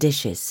flavour to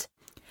dishes.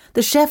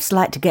 The chefs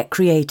like to get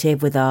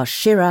creative with our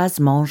Shiraz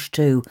mange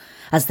too,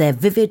 as their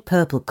vivid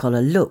purple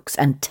colour looks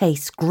and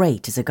tastes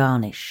great as a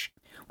garnish.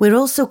 We're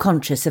also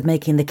conscious of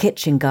making the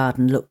kitchen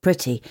garden look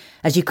pretty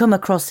as you come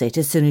across it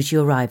as soon as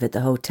you arrive at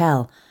the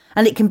hotel,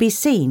 and it can be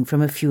seen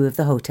from a few of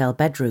the hotel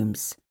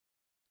bedrooms.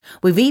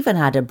 We've even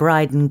had a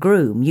bride and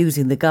groom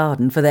using the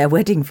garden for their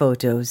wedding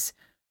photos.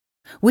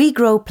 We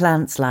grow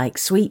plants like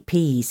sweet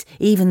peas,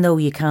 even though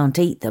you can't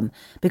eat them,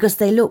 because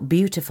they look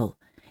beautiful,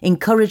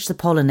 encourage the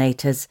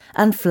pollinators,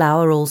 and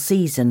flower all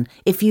season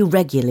if you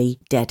regularly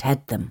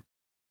deadhead them.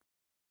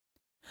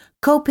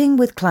 Coping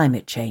with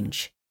climate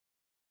change.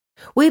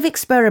 We've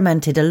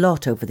experimented a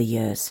lot over the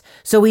years,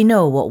 so we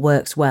know what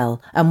works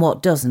well and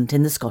what doesn't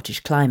in the Scottish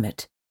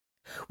climate.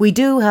 We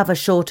do have a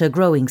shorter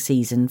growing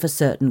season for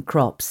certain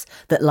crops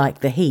that like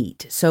the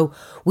heat, so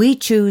we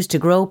choose to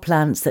grow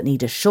plants that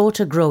need a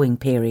shorter growing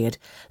period,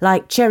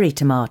 like cherry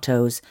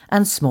tomatoes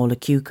and smaller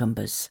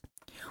cucumbers.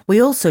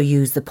 We also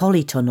use the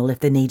polytunnel if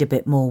they need a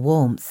bit more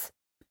warmth.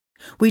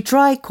 We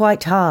tried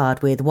quite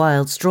hard with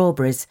wild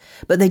strawberries,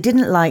 but they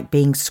didn't like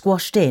being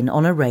squashed in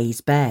on a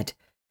raised bed.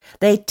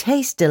 They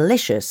taste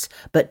delicious,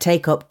 but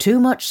take up too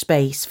much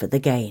space for the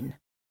gain.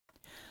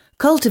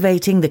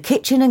 Cultivating the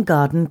kitchen and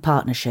garden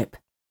partnership.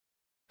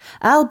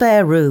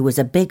 Albert Roux was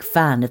a big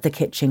fan of the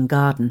kitchen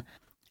garden,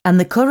 and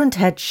the current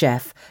head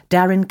chef,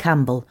 Darren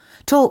Campbell,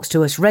 talks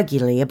to us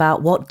regularly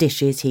about what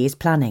dishes he is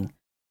planning.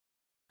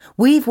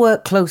 We've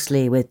worked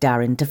closely with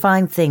Darren to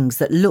find things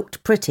that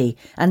looked pretty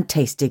and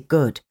tasted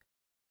good.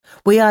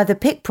 We either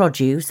pick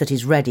produce that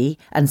is ready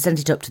and send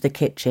it up to the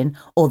kitchen,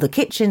 or the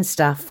kitchen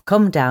staff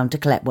come down to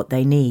collect what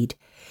they need.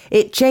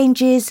 It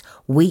changes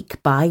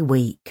week by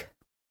week.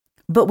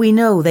 But we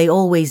know they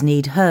always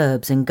need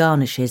herbs and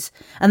garnishes,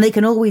 and they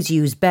can always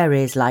use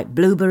berries like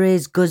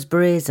blueberries,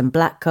 gooseberries and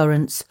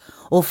blackcurrants,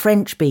 or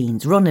French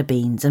beans, runner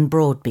beans and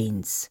broad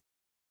beans.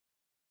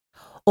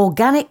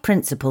 Organic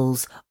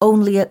principles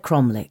only at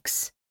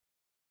Cromlix.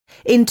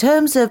 In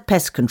terms of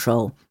pest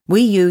control,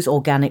 we use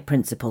organic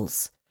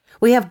principles.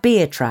 We have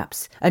beer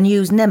traps and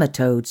use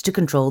nematodes to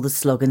control the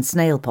slug and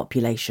snail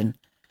population,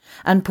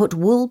 and put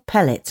wool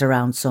pellets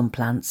around some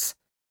plants.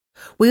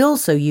 We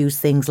also use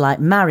things like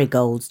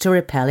marigolds to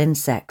repel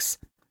insects,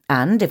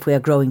 and if we are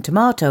growing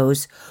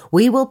tomatoes,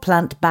 we will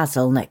plant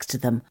basil next to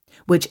them,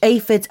 which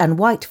aphids and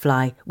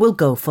whitefly will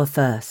go for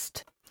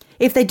first.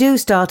 If they do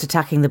start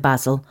attacking the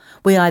basil,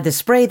 we either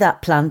spray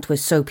that plant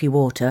with soapy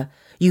water,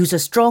 use a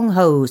strong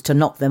hose to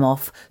knock them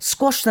off,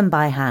 squash them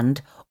by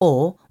hand,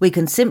 or we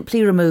can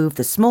simply remove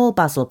the small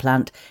basil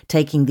plant,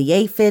 taking the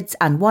aphids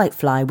and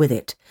whitefly with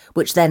it,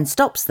 which then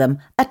stops them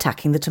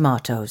attacking the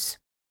tomatoes.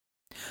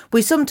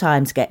 We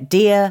sometimes get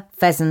deer,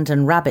 pheasant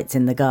and rabbits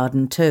in the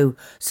garden too,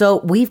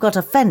 so we've got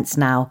a fence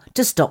now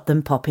to stop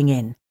them popping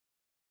in.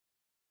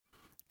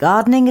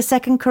 Gardening a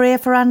second career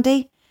for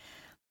Andy?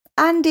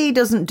 Andy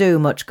doesn't do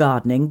much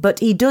gardening, but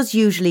he does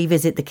usually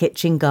visit the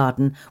kitchen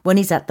garden when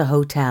he's at the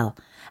hotel,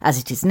 as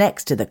it is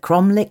next to the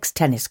Cromlix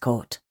tennis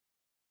court.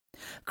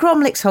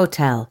 Cromlix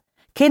Hotel,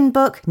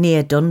 Kinbuck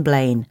near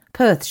Dunblane,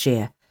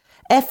 Perthshire,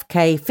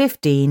 FK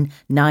 15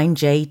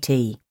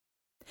 9JT.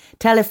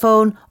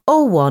 Telephone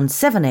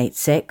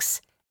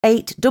 01786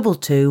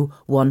 822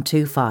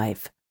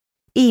 125.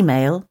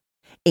 Email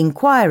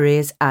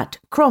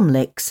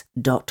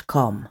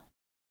inquiries@cromlix.com.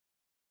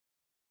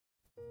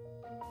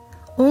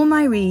 All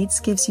My Reads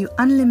gives you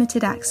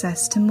unlimited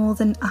access to more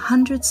than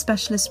 100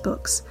 specialist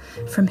books,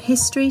 from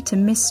history to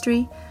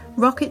mystery,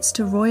 rockets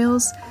to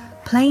royals,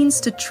 planes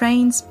to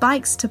trains,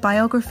 bikes to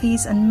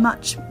biographies, and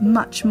much,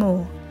 much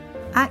more.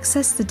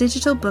 Access the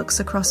digital books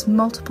across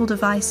multiple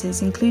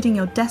devices, including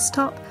your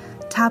desktop,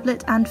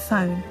 tablet and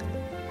phone.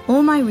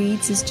 All My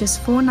Reads is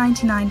just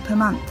 $4.99 per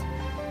month.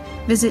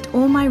 Visit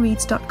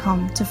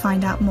allmyreads.com to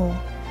find out more.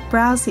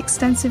 Browse the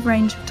extensive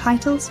range of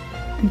titles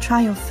and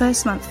try your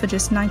first month for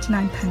just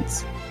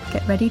 99p.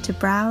 Get ready to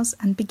browse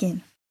and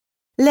begin.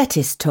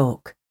 Lettuce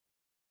talk.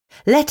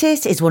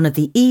 Lettuce is one of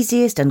the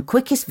easiest and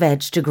quickest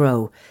veg to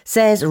grow,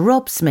 says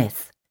Rob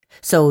Smith.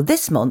 So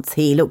this month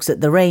he looks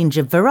at the range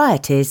of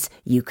varieties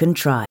you can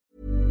try.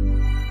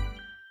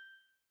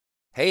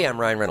 Hey, I'm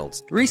Ryan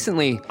Reynolds.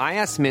 Recently, I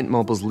asked Mint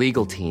Mobile's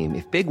legal team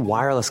if big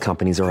wireless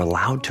companies are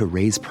allowed to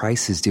raise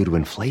prices due to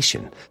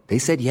inflation. They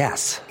said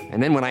yes.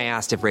 And then when I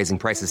asked if raising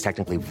prices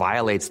technically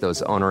violates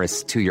those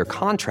onerous 2-year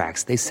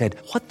contracts, they said,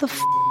 "What the f***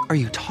 are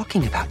you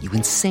talking about, you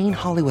insane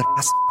Hollywood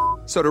ass?"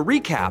 So to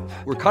recap,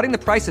 we're cutting the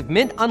price of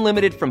Mint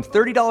Unlimited from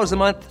 $30 a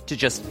month to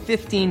just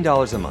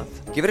 $15 a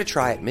month. Give it a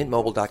try at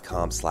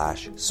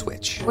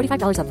mintmobile.com/switch.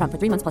 $45 up front for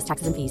 3 months plus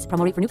taxes and fees.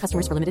 Promo rate for new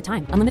customers for limited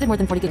time. Unlimited more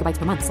than 40 gigabytes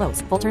per month.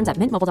 Slows full terms at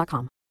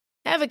mintmobile.com.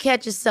 Ever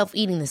catch yourself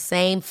eating the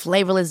same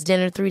flavorless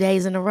dinner 3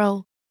 days in a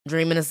row?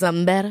 Dreaming of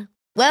something better?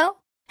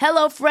 Well,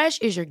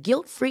 HelloFresh is your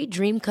guilt-free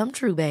dream come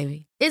true,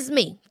 baby. It's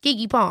me,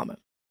 Keke Palmer.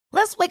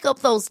 Let's wake up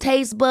those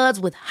taste buds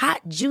with hot,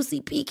 juicy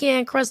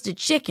pecan-crusted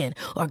chicken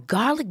or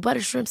garlic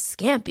butter shrimp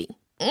scampi.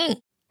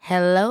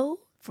 Hello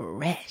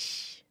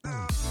Fresh.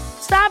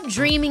 Stop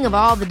dreaming of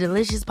all the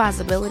delicious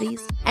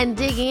possibilities and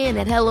dig in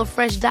at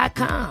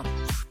HelloFresh.com.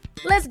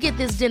 Let's get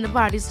this dinner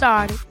party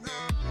started.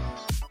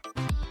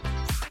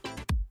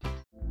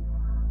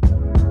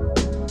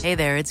 Hey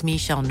there, it's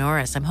Michelle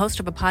Norris. I'm host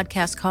of a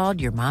podcast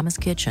called Your Mama's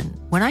Kitchen.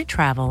 When I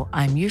travel,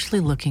 I'm usually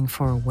looking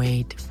for a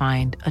way to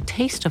find a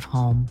taste of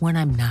home when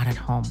I'm not at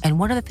home. And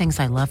one of the things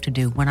I love to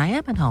do when I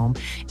am at home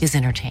is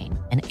entertain.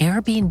 And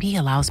Airbnb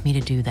allows me to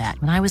do that.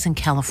 When I was in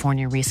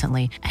California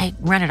recently, I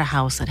rented a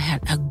house that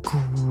had a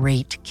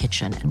great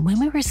kitchen. And when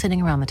we were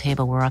sitting around the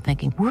table, we were all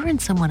thinking, we're in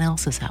someone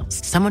else's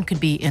house. Someone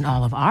could be in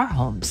all of our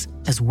homes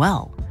as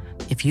well.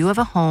 If you have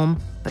a home,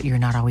 but you're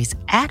not always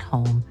at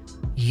home,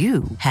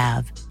 you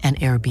have an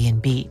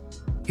Airbnb.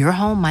 Your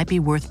home might be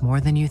worth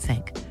more than you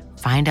think.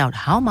 Find out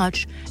how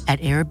much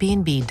at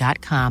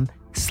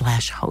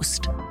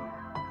airbnb.com/host.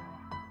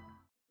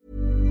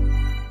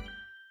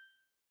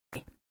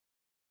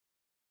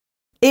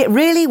 It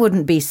really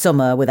wouldn't be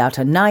summer without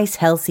a nice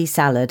healthy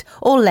salad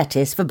or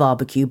lettuce for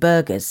barbecue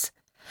burgers.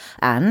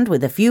 And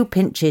with a few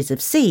pinches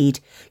of seed,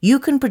 you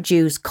can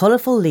produce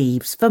colourful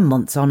leaves for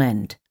months on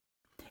end.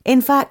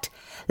 In fact,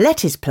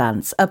 lettuce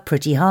plants are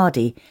pretty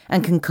hardy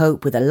and can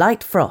cope with a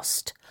light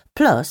frost.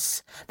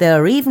 Plus, there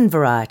are even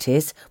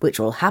varieties which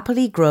will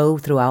happily grow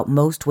throughout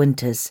most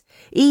winters,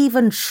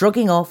 even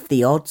shrugging off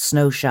the odd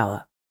snow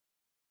shower.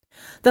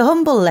 The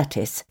humble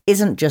lettuce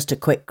isn't just a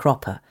quick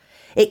cropper.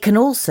 It can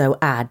also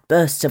add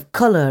bursts of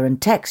colour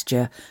and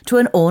texture to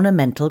an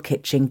ornamental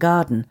kitchen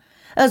garden,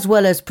 as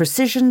well as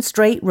precision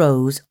straight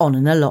rows on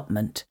an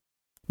allotment.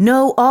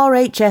 No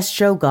RHS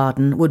show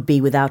garden would be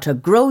without a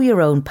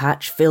grow-your-own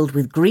patch filled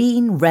with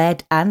green,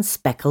 red and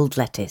speckled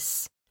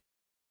lettuce.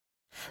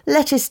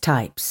 Lettuce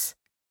types.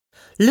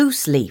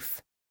 Loose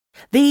leaf.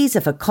 These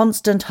are for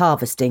constant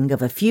harvesting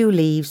of a few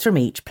leaves from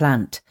each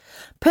plant.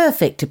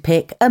 Perfect to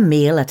pick a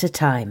meal at a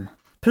time.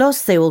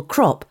 Plus they will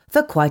crop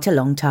for quite a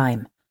long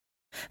time.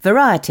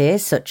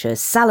 Varieties such as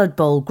salad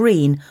bowl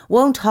green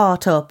won't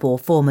heart up or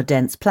form a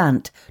dense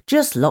plant,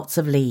 just lots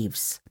of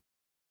leaves.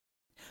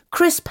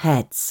 Crisp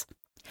heads.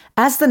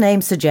 As the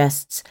name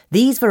suggests,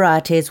 these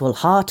varieties will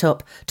heart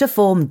up to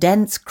form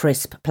dense,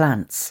 crisp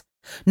plants.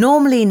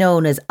 Normally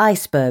known as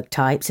iceberg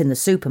types in the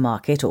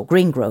supermarket or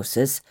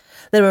greengrocers,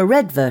 there are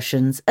red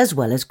versions as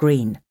well as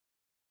green.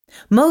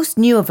 Most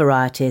newer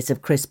varieties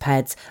of crisp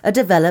heads are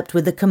developed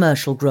with the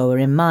commercial grower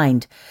in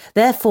mind,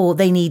 therefore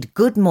they need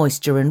good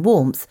moisture and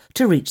warmth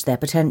to reach their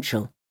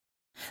potential.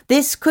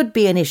 This could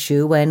be an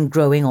issue when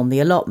growing on the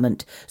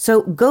allotment,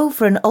 so go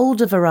for an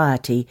older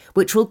variety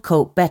which will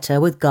cope better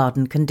with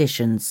garden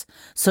conditions,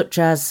 such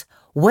as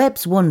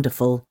Webb's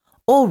Wonderful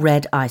or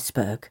Red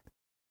Iceberg.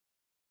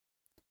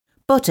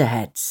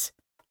 Butterheads.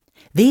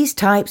 These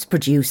types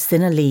produce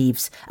thinner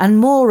leaves and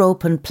more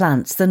open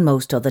plants than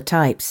most other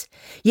types,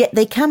 yet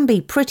they can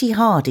be pretty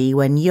hardy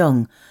when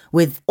young,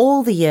 with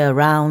All the Year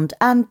Round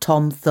and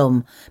Tom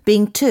Thumb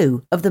being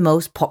two of the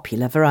most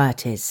popular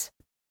varieties.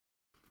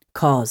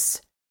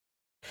 Cos.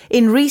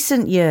 In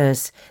recent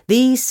years,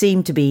 these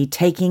seem to be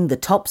taking the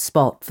top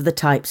spot for the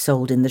types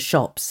sold in the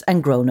shops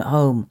and grown at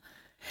home.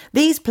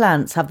 These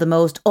plants have the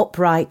most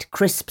upright,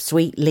 crisp,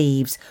 sweet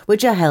leaves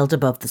which are held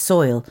above the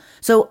soil,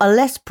 so are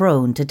less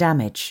prone to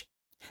damage.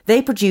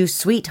 They produce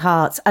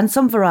sweethearts and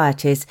some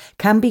varieties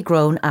can be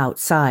grown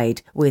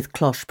outside with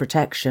cloche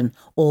protection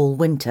all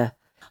winter,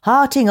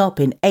 hearting up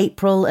in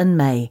April and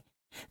May.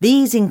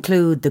 These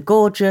include the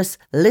gorgeous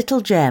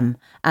Little Gem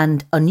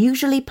and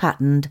unusually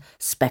patterned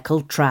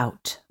Speckled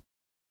Trout.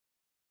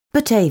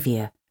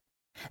 Batavia.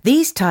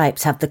 These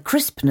types have the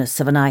crispness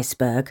of an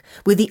iceberg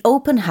with the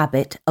open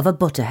habit of a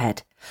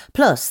butterhead.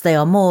 Plus, they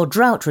are more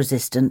drought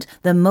resistant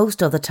than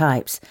most other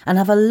types and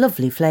have a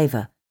lovely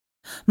flavour.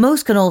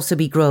 Most can also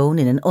be grown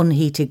in an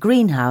unheated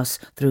greenhouse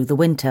through the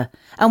winter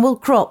and will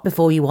crop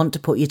before you want to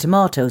put your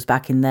tomatoes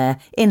back in there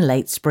in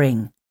late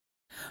spring.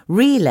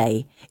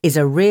 Relay is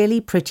a really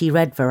pretty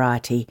red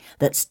variety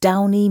that's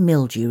downy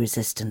mildew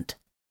resistant.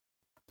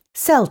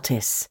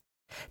 Celtis.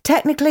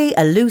 Technically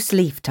a loose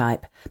leaf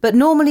type, but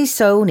normally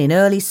sown in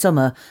early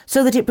summer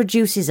so that it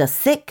produces a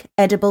thick,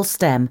 edible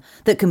stem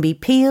that can be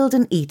peeled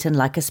and eaten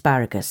like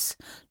asparagus.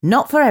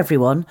 Not for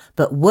everyone,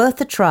 but worth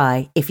a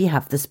try if you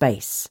have the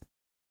space.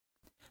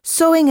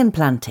 Sowing and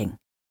planting.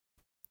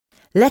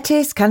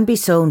 Lettuce can be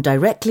sown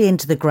directly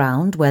into the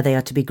ground where they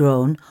are to be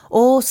grown,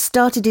 or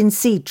started in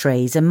seed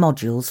trays and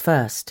modules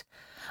first.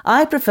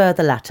 I prefer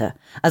the latter,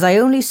 as I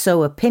only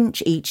sow a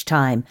pinch each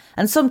time,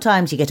 and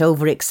sometimes you get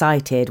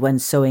overexcited when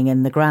sowing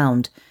in the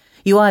ground.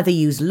 You either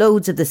use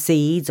loads of the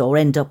seeds or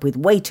end up with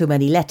way too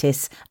many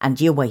lettuce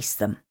and you waste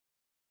them.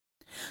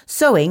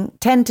 Sowing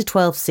 10 to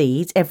 12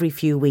 seeds every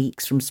few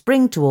weeks from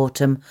spring to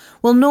autumn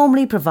will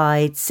normally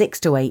provide 6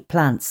 to 8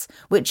 plants,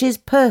 which is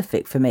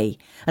perfect for me,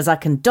 as I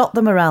can dot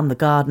them around the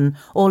garden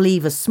or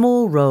leave a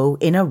small row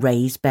in a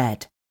raised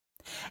bed.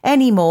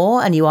 Any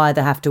more and you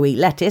either have to eat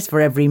lettuce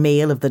for every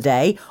meal of the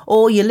day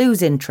or you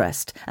lose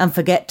interest and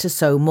forget to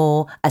sow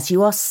more as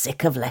you are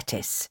sick of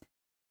lettuce.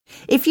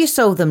 If you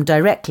sow them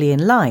directly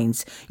in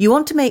lines, you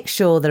want to make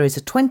sure there is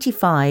a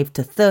 25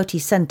 to 30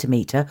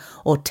 centimetre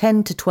or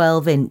 10 to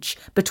 12 inch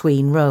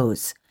between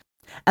rows,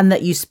 and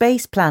that you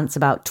space plants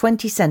about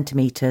 20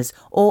 centimetres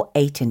or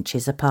 8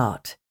 inches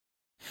apart.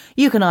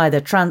 You can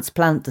either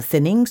transplant the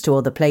thinnings to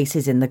other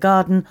places in the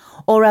garden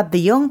or add the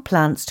young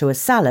plants to a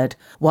salad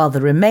while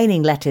the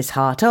remaining lettuce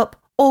heart up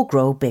or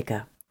grow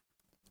bigger.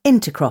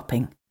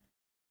 Intercropping.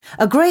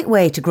 A great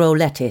way to grow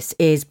lettuce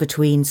is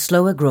between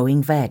slower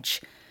growing veg.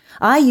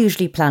 I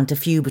usually plant a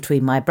few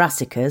between my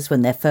brassicas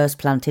when they're first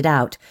planted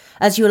out,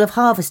 as you'll have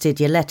harvested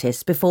your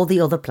lettuce before the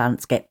other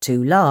plants get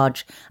too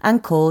large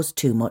and cause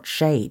too much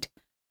shade.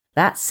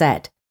 That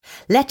said,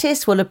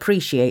 lettuce will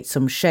appreciate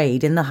some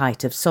shade in the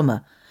height of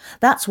summer.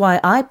 That's why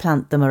I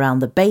plant them around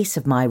the base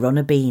of my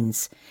runner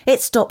beans.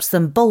 It stops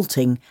them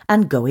bolting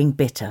and going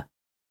bitter.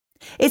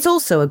 It's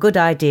also a good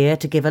idea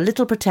to give a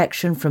little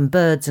protection from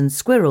birds and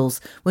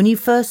squirrels when you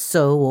first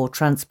sow or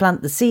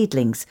transplant the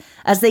seedlings,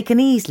 as they can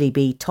easily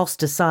be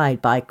tossed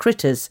aside by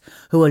critters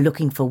who are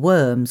looking for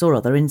worms or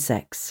other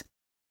insects.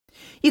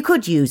 You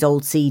could use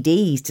old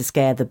CDs to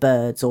scare the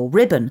birds or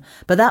ribbon,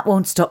 but that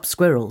won't stop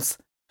squirrels.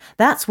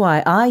 That's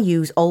why I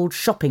use old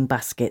shopping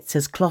baskets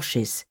as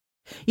cloches.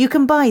 You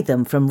can buy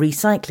them from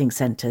recycling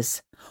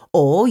centres,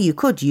 or you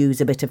could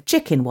use a bit of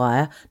chicken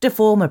wire to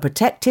form a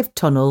protective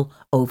tunnel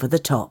over the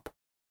top.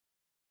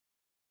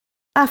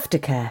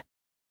 Aftercare.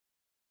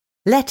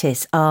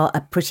 Lettuce are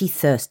a pretty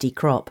thirsty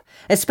crop,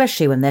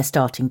 especially when they're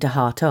starting to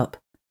heart up.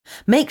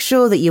 Make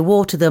sure that you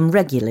water them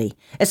regularly,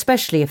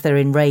 especially if they're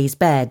in raised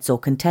beds or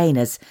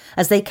containers,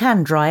 as they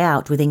can dry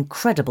out with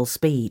incredible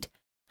speed.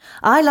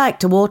 I like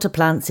to water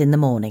plants in the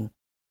morning,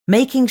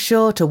 making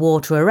sure to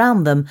water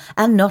around them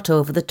and not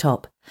over the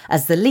top,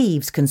 as the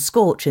leaves can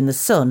scorch in the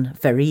sun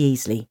very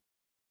easily.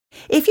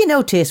 If you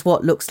notice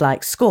what looks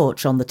like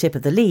scorch on the tip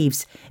of the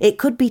leaves, it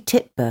could be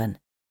tip burn.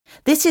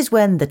 This is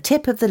when the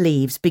tip of the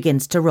leaves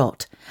begins to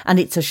rot, and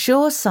it's a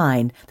sure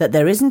sign that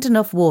there isn't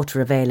enough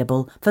water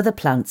available for the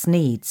plant's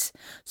needs.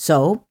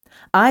 So,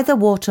 either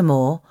water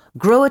more,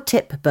 grow a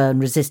tip burn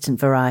resistant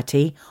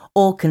variety,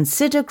 or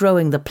consider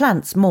growing the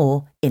plants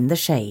more in the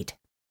shade.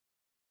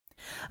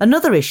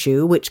 Another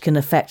issue which can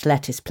affect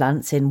lettuce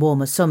plants in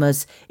warmer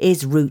summers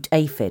is root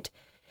aphid.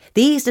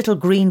 These little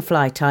green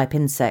fly type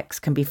insects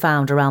can be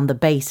found around the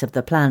base of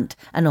the plant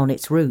and on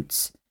its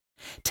roots.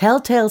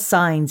 Telltale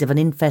signs of an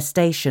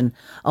infestation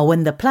are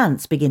when the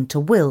plants begin to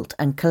wilt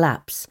and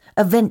collapse,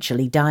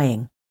 eventually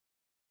dying.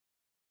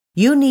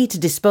 You need to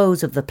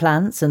dispose of the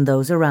plants and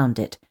those around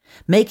it,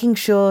 making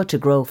sure to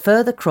grow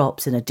further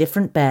crops in a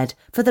different bed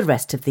for the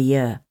rest of the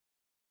year.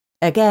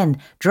 Again,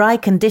 dry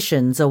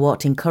conditions are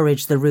what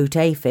encourage the root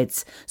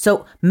aphids,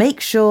 so make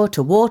sure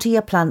to water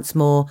your plants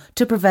more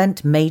to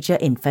prevent major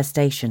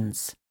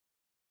infestations.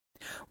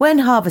 When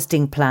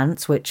harvesting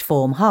plants which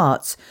form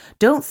hearts,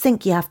 don't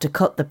think you have to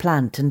cut the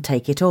plant and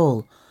take it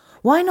all.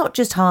 Why not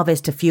just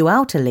harvest a few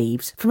outer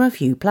leaves from a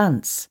few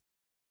plants?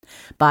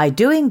 By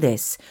doing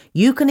this,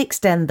 you can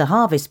extend the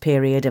harvest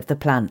period of the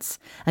plants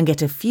and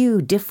get a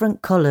few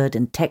different coloured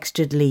and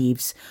textured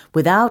leaves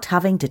without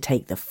having to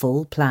take the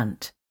full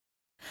plant.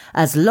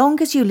 As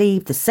long as you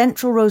leave the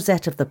central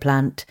rosette of the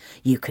plant,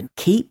 you can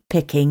keep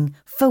picking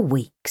for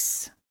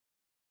weeks.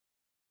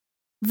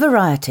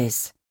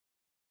 Varieties.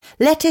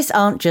 Lettuce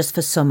aren't just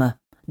for summer.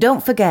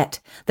 Don't forget,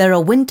 there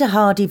are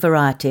winter-hardy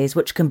varieties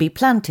which can be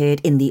planted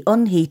in the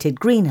unheated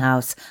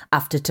greenhouse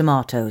after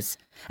tomatoes,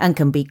 and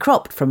can be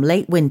cropped from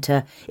late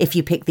winter if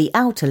you pick the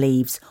outer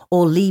leaves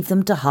or leave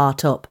them to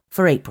heart up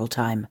for April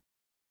time.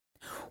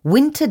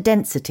 Winter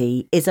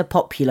density is a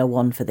popular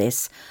one for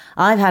this.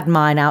 I've had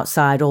mine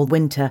outside all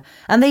winter,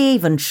 and they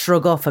even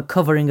shrug off a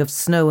covering of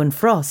snow and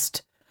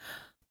frost.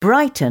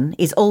 Brighton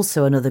is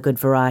also another good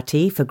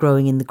variety for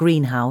growing in the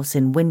greenhouse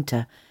in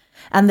winter,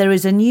 and there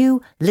is a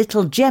new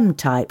little gem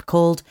type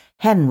called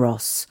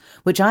Henross,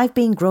 which I've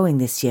been growing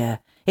this year.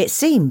 It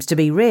seems to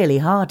be really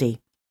hardy.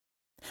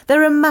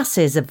 There are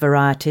masses of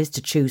varieties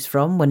to choose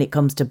from when it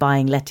comes to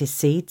buying lettuce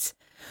seeds,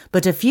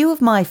 but a few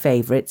of my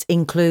favourites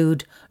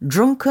include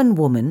Drunken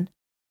Woman,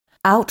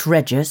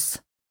 Outrageous,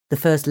 the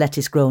first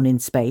lettuce grown in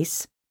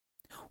space,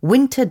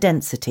 Winter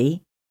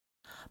Density,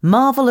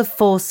 Marvel of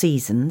Four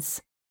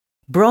Seasons,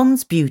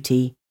 Bronze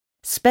Beauty,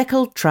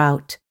 Speckled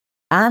Trout,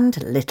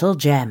 and Little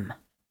Gem.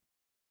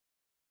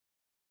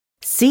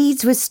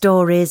 Seeds with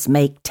stories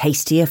make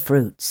tastier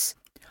fruits.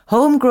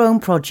 Homegrown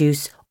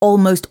produce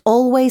almost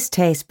always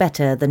tastes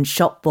better than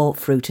shop-bought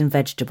fruit and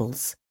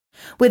vegetables.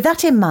 With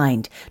that in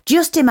mind,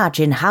 just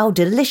imagine how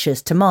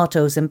delicious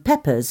tomatoes and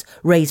peppers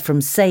raised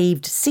from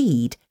saved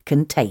seed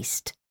can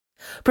taste.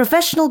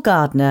 Professional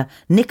gardener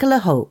Nicola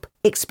Hope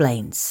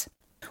explains.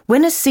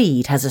 When a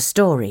seed has a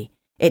story,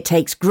 it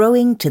takes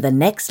growing to the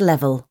next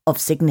level of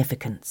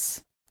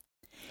significance.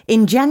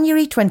 In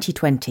January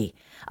 2020,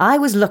 I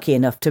was lucky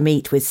enough to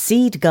meet with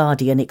seed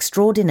guardian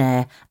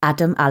extraordinaire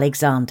Adam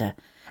Alexander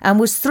and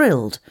was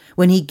thrilled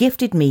when he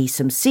gifted me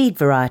some seed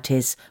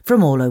varieties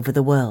from all over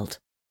the world.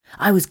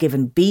 I was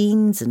given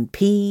beans and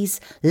peas,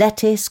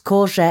 lettuce,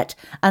 courgette,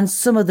 and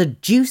some of the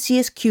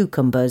juiciest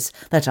cucumbers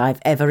that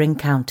I've ever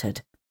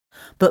encountered.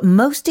 But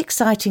most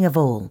exciting of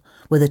all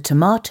were the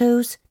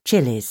tomatoes,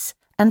 chilies,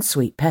 and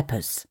sweet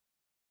peppers.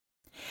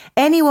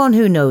 Anyone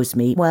who knows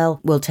me well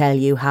will tell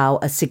you how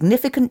a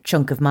significant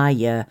chunk of my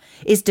year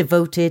is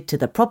devoted to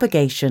the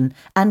propagation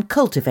and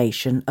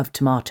cultivation of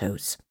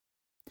tomatoes.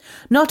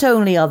 Not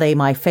only are they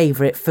my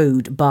favourite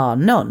food, bar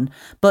none,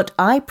 but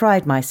I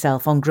pride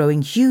myself on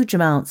growing huge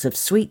amounts of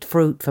sweet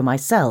fruit for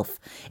myself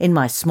in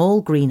my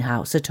small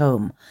greenhouse at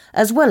home,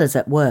 as well as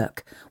at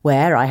work,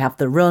 where I have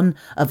the run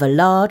of a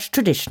large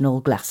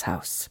traditional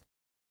glasshouse.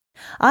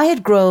 I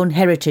had grown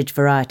heritage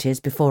varieties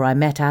before I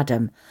met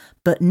Adam,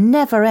 but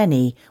never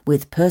any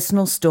with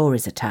personal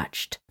stories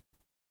attached.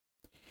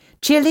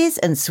 Chilies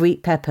and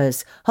sweet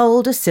peppers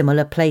hold a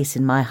similar place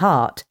in my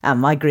heart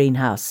and my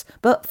greenhouse,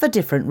 but for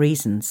different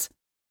reasons.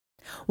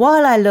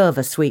 While I love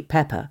a sweet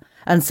pepper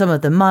and some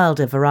of the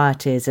milder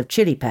varieties of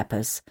chili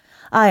peppers,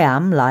 I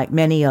am, like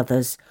many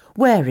others,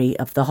 wary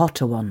of the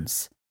hotter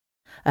ones.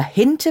 A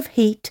hint of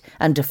heat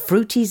and a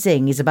fruity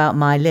zing is about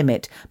my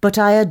limit, but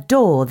I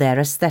adore their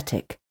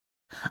aesthetic.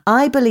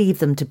 I believe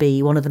them to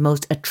be one of the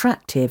most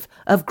attractive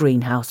of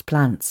greenhouse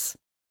plants.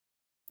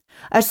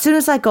 As soon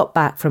as I got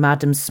back from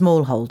Adam's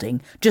small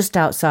holding, just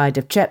outside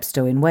of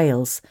Chepstow in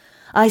Wales,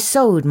 I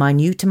sowed my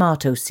new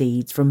tomato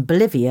seeds from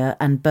Bolivia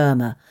and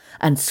Burma,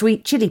 and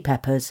sweet chili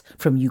peppers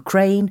from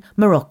Ukraine,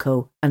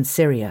 Morocco and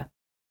Syria.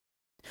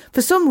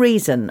 For some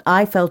reason,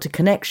 I felt a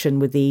connection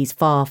with these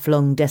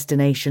far-flung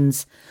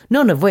destinations,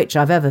 none of which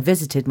I've ever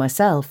visited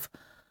myself.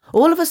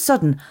 All of a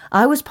sudden,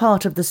 I was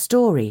part of the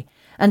story,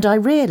 and I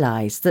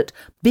realised that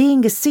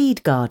being a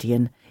seed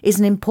guardian is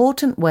an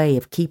important way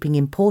of keeping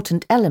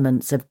important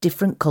elements of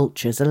different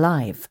cultures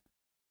alive.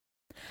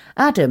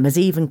 Adam has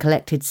even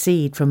collected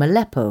seed from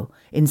Aleppo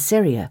in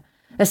Syria,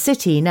 a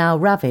city now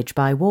ravaged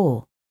by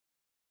war.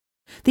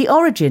 The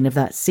origin of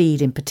that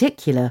seed in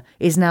particular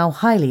is now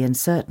highly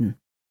uncertain.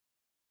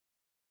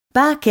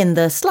 Back in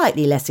the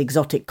slightly less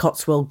exotic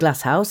Cotswold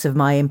glasshouse of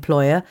my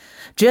employer,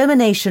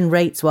 germination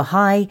rates were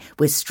high,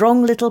 with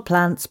strong little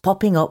plants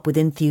popping up with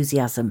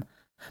enthusiasm.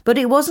 But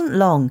it wasn't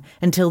long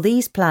until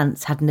these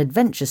plants had an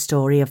adventure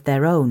story of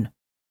their own.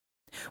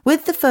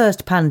 With the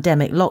first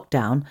pandemic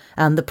lockdown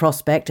and the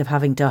prospect of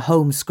having to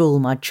homeschool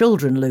my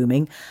children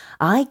looming,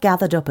 I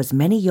gathered up as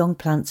many young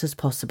plants as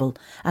possible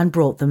and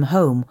brought them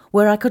home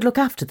where I could look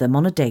after them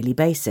on a daily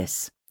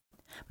basis.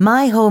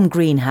 My home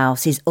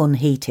greenhouse is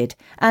unheated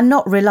and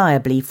not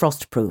reliably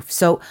frost-proof,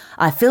 so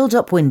I filled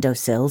up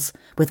windowsills,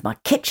 with my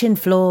kitchen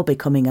floor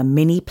becoming a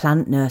mini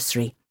plant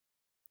nursery.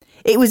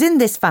 It was in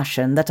this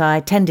fashion that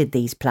I tended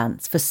these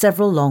plants for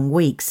several long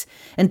weeks,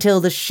 until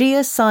the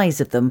sheer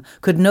size of them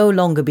could no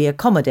longer be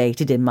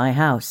accommodated in my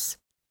house.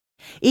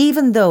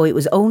 Even though it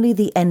was only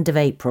the end of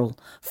April,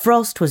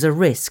 frost was a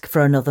risk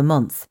for another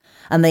month,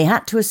 and they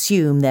had to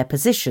assume their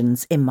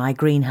positions in my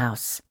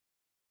greenhouse.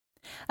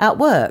 At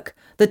work,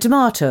 the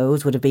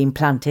tomatoes would have been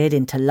planted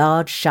into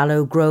large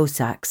shallow grow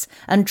sacks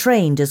and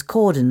trained as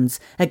cordons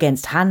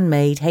against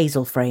handmade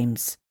hazel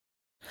frames.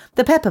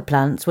 The pepper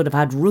plants would have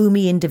had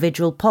roomy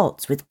individual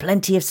pots with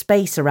plenty of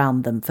space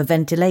around them for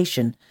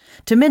ventilation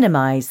to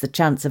minimise the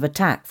chance of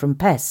attack from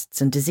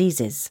pests and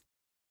diseases.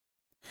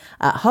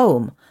 At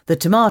home, the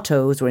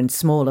tomatoes were in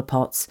smaller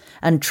pots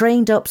and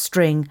trained up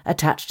string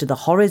attached to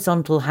the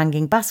horizontal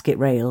hanging basket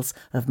rails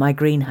of my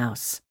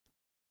greenhouse.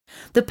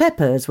 The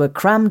peppers were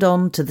crammed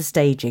on to the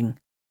staging.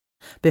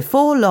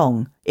 Before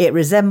long, it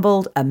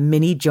resembled a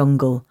mini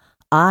jungle.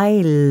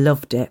 I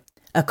loved it.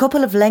 A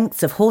couple of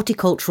lengths of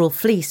horticultural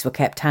fleece were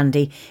kept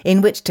handy in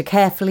which to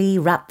carefully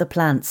wrap the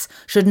plants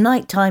should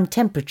nighttime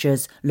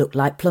temperatures look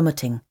like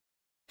plummeting.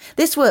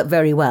 This worked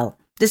very well,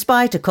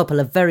 despite a couple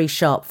of very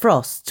sharp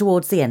frosts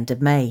towards the end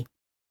of May.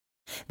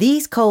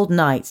 These cold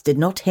nights did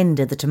not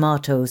hinder the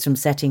tomatoes from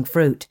setting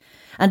fruit,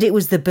 and it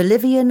was the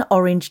Bolivian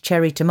orange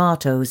cherry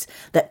tomatoes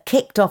that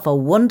kicked off a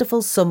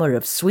wonderful summer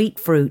of sweet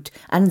fruit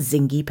and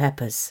zingy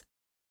peppers.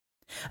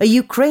 A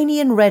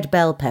Ukrainian red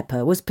bell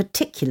pepper was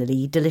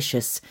particularly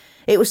delicious.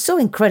 It was so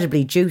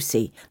incredibly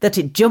juicy that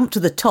it jumped to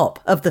the top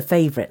of the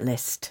favourite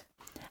list.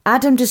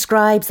 Adam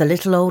describes the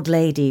little old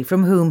lady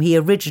from whom he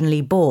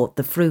originally bought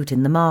the fruit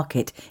in the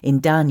market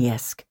in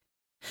Donetsk.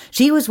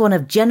 She was one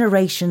of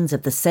generations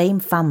of the same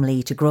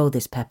family to grow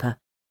this pepper.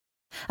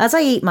 As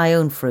I eat my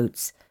own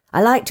fruits,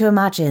 I like to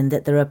imagine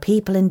that there are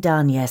people in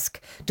Donetsk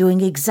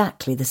doing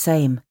exactly the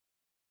same.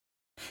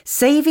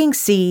 Saving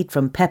seed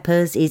from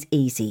peppers is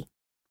easy.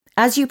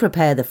 As you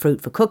prepare the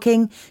fruit for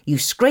cooking, you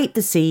scrape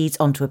the seeds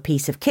onto a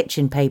piece of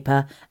kitchen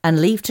paper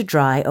and leave to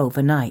dry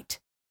overnight.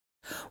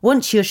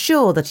 Once you're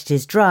sure that it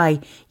is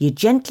dry, you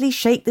gently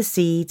shake the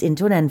seeds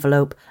into an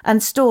envelope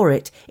and store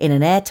it in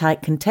an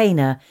airtight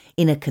container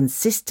in a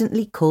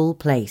consistently cool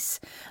place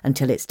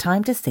until it's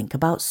time to think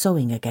about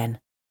sowing again.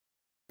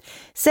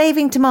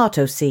 Saving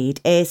tomato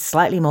seed is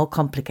slightly more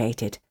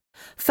complicated.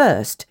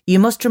 First, you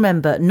must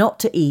remember not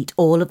to eat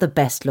all of the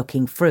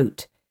best-looking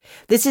fruit.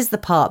 This is the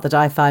part that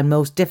I find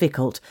most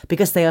difficult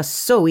because they are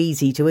so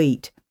easy to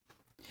eat.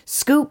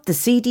 Scoop the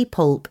seedy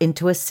pulp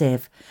into a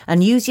sieve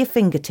and use your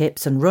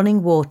fingertips and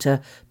running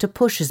water to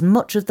push as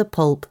much of the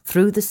pulp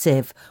through the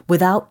sieve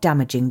without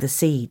damaging the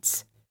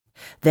seeds.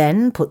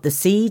 Then put the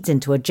seeds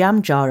into a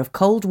jam jar of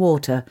cold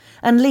water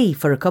and leave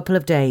for a couple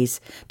of days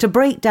to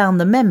break down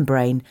the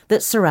membrane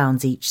that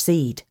surrounds each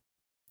seed.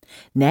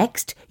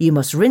 Next, you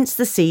must rinse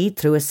the seed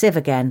through a sieve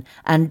again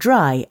and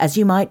dry as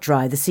you might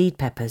dry the seed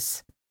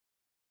peppers.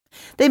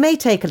 They may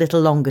take a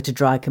little longer to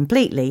dry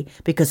completely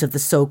because of the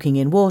soaking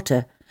in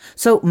water,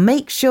 so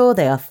make sure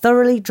they are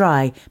thoroughly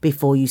dry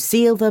before you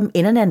seal them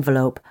in an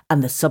envelope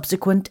and the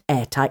subsequent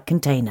airtight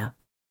container.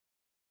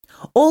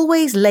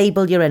 Always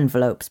label your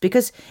envelopes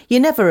because you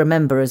never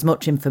remember as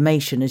much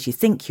information as you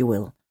think you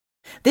will.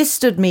 This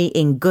stood me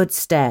in good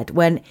stead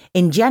when,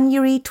 in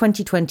January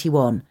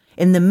 2021,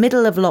 in the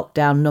middle of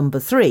lockdown number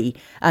 3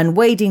 and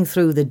wading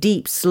through the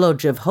deep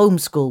sludge of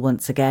homeschool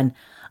once again,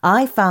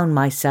 I found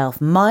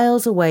myself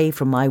miles away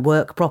from my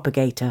work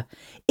propagator,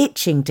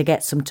 itching to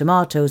get some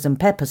tomatoes and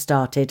pepper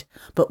started,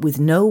 but with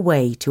no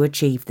way to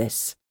achieve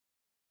this.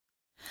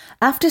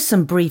 After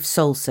some brief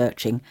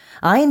soul-searching,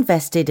 I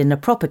invested in a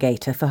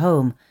propagator for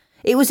home.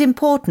 It was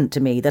important to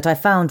me that I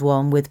found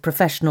one with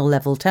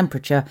professional-level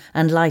temperature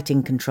and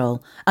lighting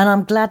control, and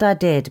I'm glad I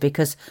did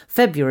because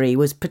February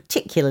was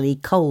particularly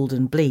cold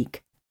and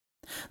bleak.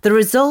 The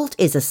result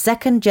is a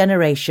second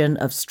generation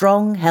of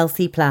strong,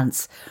 healthy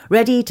plants,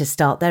 ready to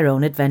start their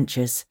own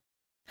adventures.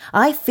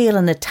 I feel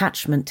an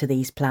attachment to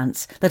these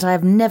plants that I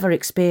have never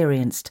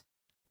experienced.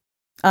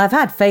 I've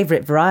had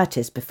favourite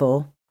varieties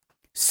before.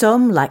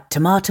 Some, like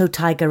tomato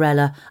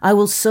tigerella, I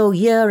will sow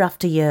year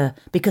after year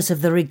because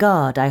of the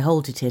regard I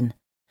hold it in.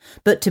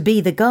 But to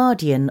be the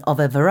guardian of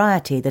a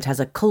variety that has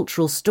a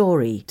cultural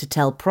story to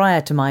tell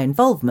prior to my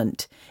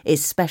involvement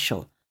is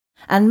special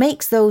and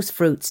makes those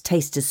fruits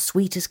taste as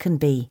sweet as can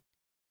be.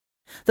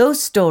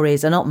 Those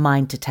stories are not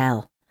mine to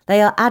tell.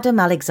 They are Adam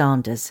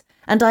Alexander's,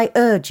 and I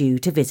urge you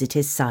to visit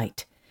his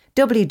site,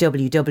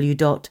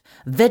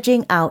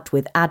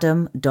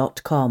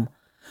 www.vegingoutwithadam.com,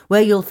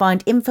 where you'll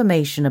find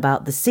information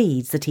about the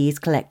seeds that he has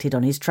collected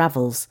on his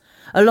travels,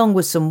 along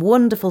with some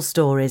wonderful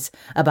stories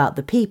about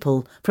the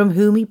people from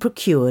whom he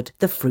procured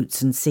the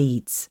fruits and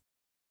seeds.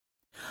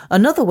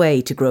 Another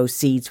way to grow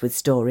seeds with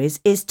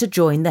stories is to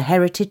join the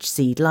Heritage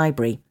Seed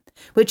Library,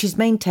 which is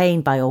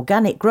maintained by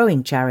organic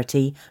growing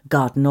charity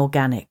Garden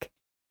Organic.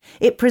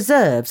 It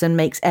preserves and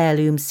makes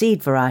heirloom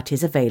seed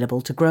varieties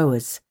available to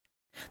growers.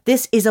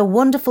 This is a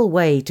wonderful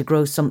way to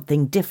grow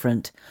something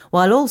different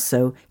while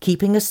also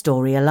keeping a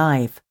story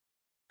alive.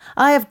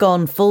 I have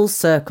gone full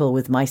circle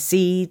with my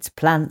seeds,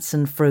 plants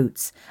and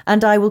fruits,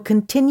 and I will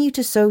continue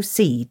to sow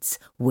seeds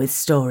with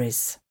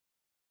stories.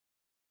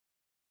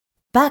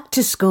 Back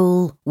to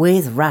school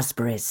with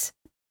raspberries.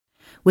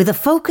 With a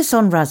focus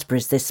on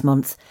raspberries this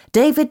month,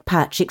 David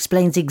Patch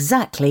explains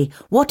exactly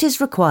what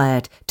is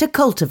required to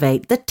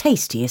cultivate the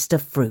tastiest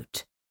of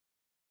fruit.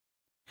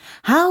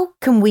 How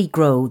can we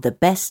grow the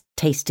best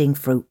tasting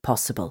fruit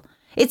possible?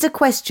 It's a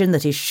question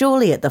that is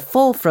surely at the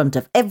forefront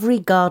of every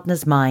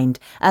gardener's mind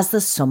as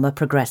the summer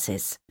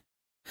progresses.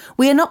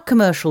 We are not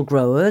commercial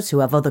growers who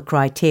have other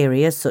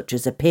criteria such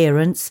as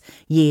appearance,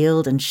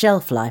 yield and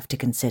shelf life to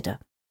consider.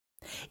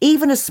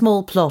 Even a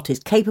small plot is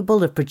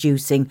capable of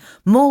producing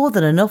more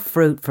than enough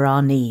fruit for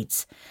our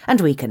needs,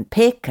 and we can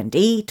pick and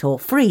eat or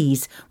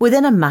freeze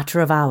within a matter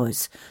of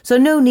hours, so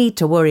no need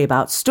to worry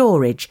about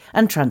storage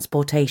and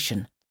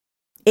transportation.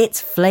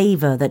 It's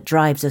flavour that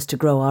drives us to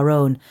grow our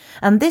own,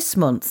 and this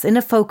month, in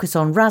a focus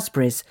on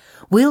raspberries,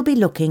 we'll be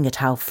looking at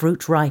how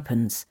fruit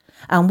ripens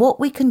and what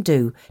we can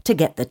do to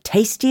get the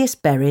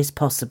tastiest berries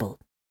possible.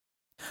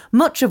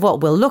 Much of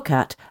what we'll look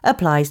at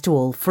applies to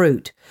all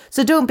fruit,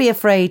 so don't be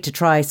afraid to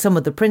try some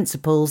of the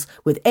principles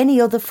with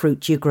any other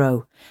fruit you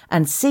grow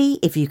and see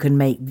if you can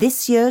make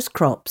this year's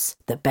crops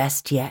the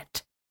best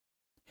yet.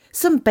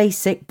 Some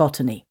basic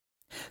botany.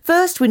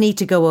 First, we need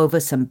to go over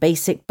some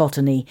basic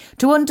botany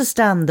to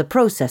understand the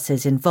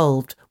processes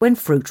involved when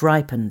fruit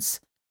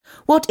ripens,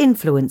 what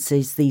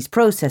influences these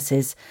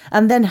processes,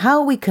 and then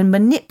how we can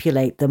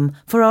manipulate them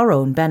for our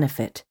own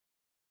benefit.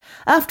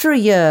 After a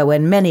year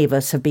when many of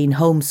us have been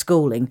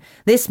homeschooling,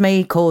 this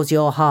may cause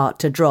your heart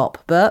to drop,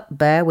 but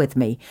bear with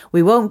me,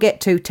 we won't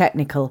get too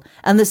technical,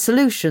 and the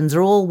solutions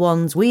are all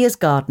ones we as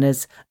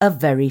gardeners are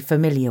very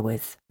familiar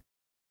with.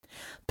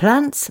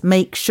 Plants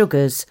make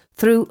sugars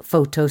through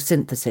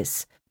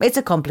photosynthesis. It's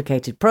a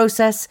complicated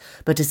process,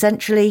 but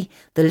essentially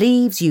the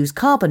leaves use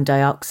carbon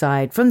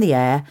dioxide from the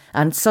air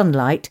and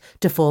sunlight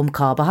to form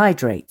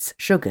carbohydrates,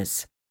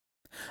 sugars.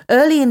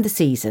 Early in the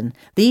season,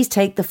 these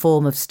take the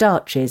form of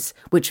starches,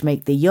 which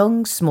make the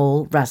young,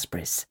 small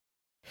raspberries.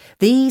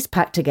 These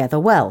pack together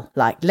well,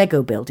 like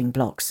Lego building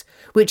blocks,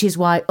 which is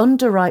why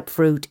underripe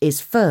fruit is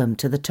firm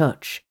to the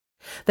touch.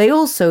 They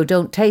also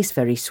don't taste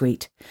very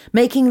sweet,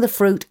 making the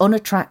fruit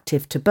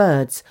unattractive to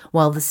birds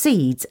while the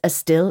seeds are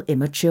still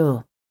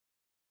immature.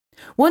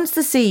 Once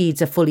the seeds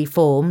are fully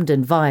formed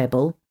and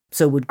viable,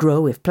 so would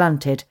grow if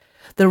planted,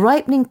 the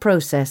ripening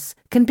process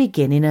can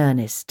begin in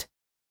earnest.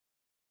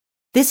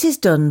 This is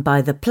done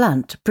by the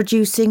plant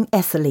producing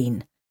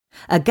ethylene,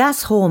 a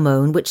gas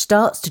hormone which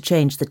starts to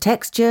change the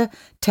texture,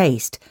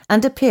 taste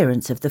and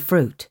appearance of the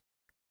fruit.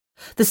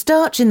 The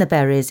starch in the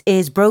berries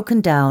is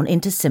broken down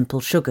into simple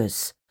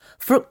sugars: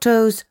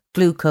 fructose,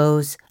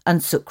 glucose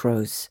and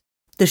sucrose,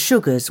 the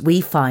sugars we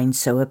find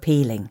so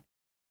appealing.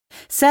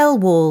 Cell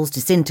walls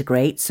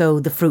disintegrate so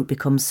the fruit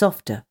becomes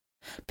softer.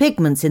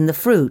 Pigments in the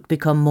fruit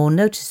become more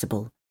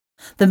noticeable.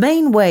 The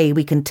main way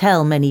we can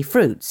tell many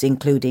fruits,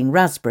 including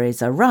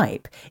raspberries, are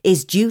ripe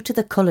is due to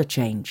the colour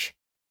change.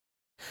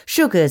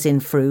 Sugars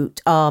in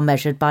fruit are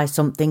measured by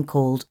something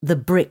called the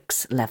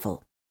Brix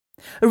level.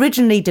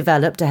 Originally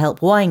developed to help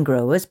wine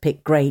growers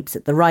pick grapes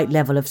at the right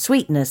level of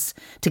sweetness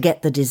to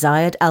get the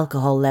desired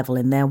alcohol level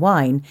in their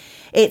wine,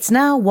 it's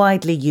now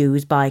widely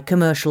used by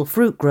commercial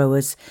fruit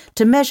growers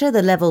to measure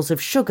the levels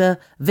of sugar,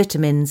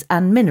 vitamins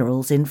and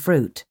minerals in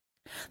fruit.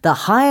 The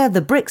higher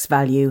the Brix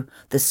value,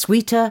 the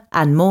sweeter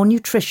and more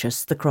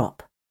nutritious the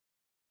crop.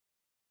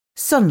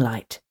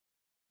 Sunlight.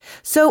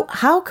 So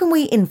how can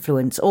we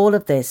influence all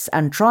of this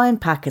and try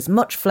and pack as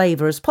much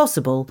flavour as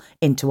possible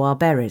into our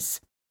berries?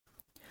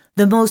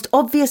 The most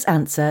obvious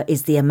answer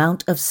is the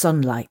amount of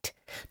sunlight,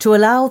 to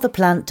allow the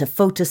plant to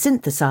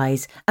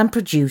photosynthesize and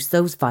produce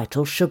those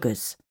vital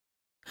sugars.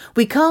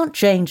 We can't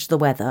change the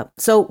weather,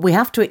 so we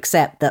have to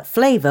accept that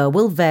flavour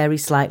will vary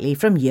slightly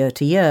from year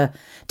to year,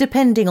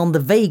 depending on the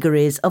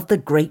vagaries of the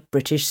Great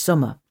British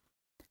Summer.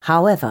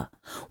 However,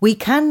 we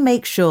can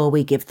make sure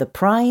we give the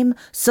prime,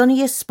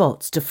 sunniest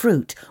spots to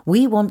fruit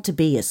we want to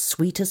be as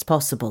sweet as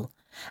possible,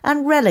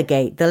 and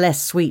relegate the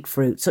less sweet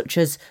fruit such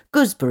as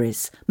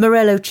gooseberries,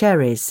 morello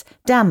cherries,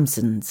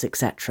 damsons,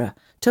 etc.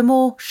 to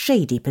more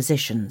shady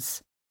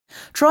positions.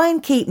 Try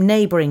and keep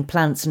neighbouring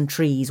plants and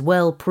trees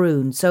well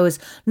pruned so as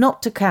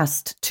not to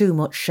cast too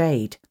much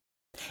shade.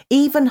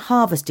 Even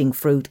harvesting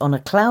fruit on a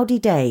cloudy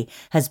day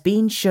has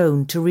been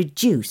shown to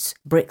reduce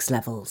Brix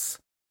levels.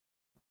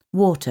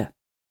 Water.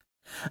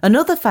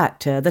 Another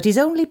factor that is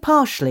only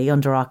partially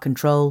under our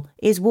control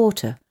is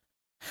water.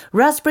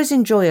 Raspberries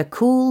enjoy a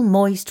cool,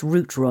 moist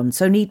root run,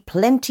 so need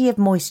plenty of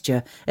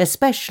moisture,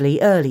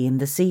 especially early in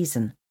the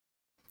season.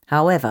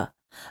 However,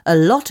 a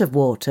lot of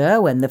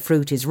water when the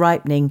fruit is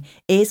ripening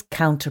is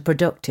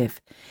counterproductive.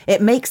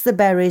 It makes the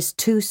berries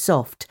too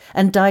soft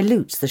and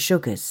dilutes the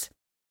sugars.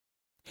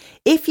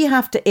 If you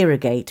have to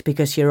irrigate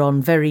because you're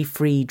on very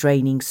free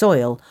draining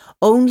soil,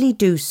 only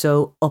do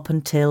so up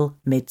until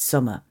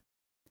midsummer.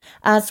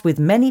 As with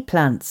many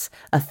plants,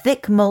 a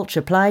thick mulch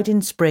applied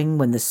in spring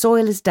when the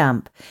soil is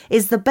damp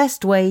is the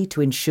best way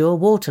to ensure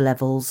water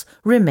levels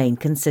remain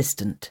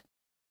consistent.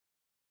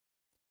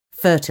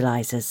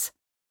 Fertilisers.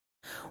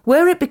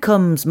 Where it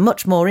becomes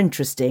much more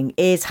interesting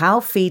is how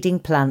feeding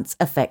plants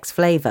affects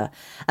flavour,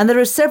 and there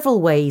are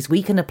several ways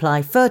we can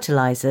apply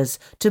fertilisers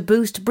to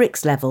boost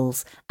Brix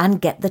levels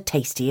and get the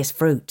tastiest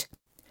fruit.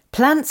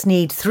 Plants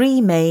need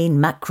 3 main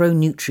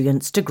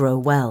macronutrients to grow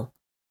well: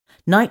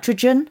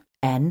 nitrogen,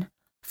 N,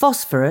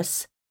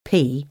 phosphorus,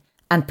 P,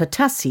 and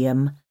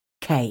potassium,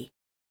 K.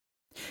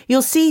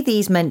 You'll see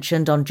these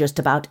mentioned on just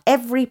about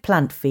every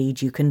plant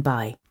feed you can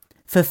buy.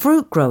 For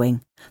fruit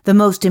growing, the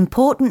most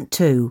important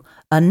two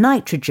are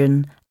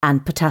nitrogen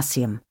and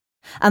potassium,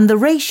 and the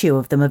ratio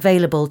of them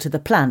available to the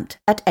plant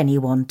at any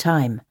one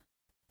time.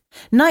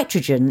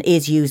 Nitrogen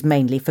is used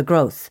mainly for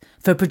growth,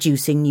 for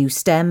producing new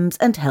stems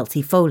and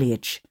healthy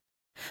foliage.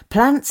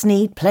 Plants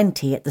need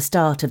plenty at the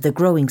start of the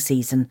growing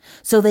season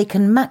so they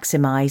can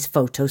maximise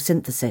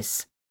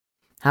photosynthesis.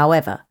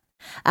 However,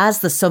 as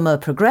the summer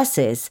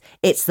progresses,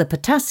 it's the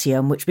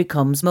potassium which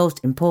becomes most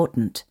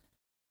important.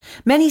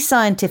 Many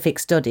scientific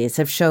studies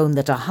have shown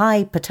that a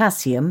high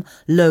potassium,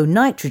 low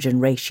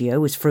nitrogen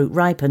ratio as fruit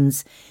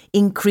ripens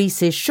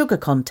increases sugar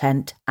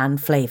content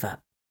and flavour.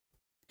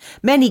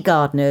 Many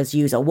gardeners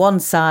use a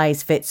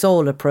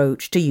one-size-fits-all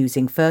approach to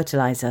using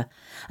fertiliser,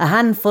 a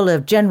handful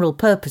of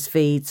general-purpose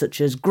feeds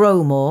such as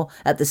Grow More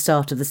at the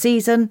start of the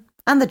season,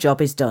 and the job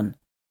is done.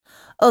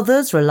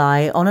 Others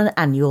rely on an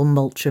annual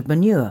mulch of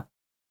manure.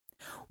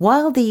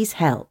 While these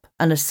help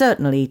and are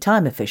certainly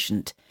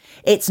time-efficient,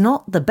 it's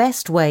not the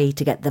best way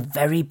to get the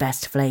very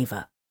best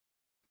flavour.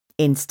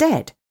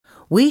 Instead,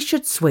 we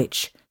should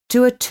switch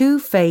to a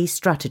 2-phase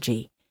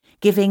strategy,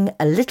 giving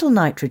a little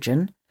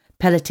nitrogen,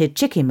 pelleted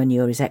chicken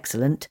manure is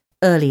excellent,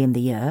 early in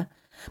the year,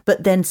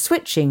 but then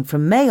switching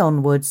from May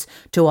onwards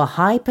to a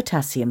high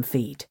potassium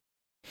feed.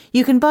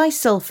 You can buy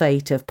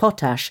sulphate of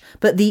potash,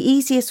 but the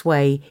easiest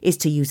way is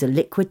to use a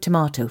liquid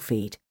tomato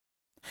feed.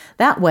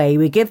 That way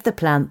we give the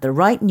plant the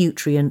right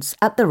nutrients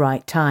at the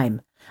right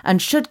time,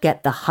 and should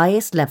get the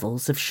highest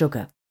levels of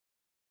sugar.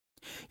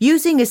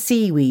 Using a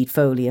seaweed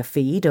foliar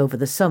feed over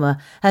the summer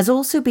has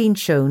also been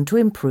shown to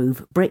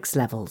improve Brix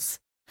levels.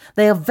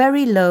 They are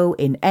very low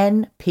in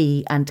N,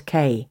 P and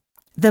K,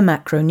 the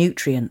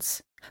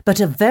macronutrients,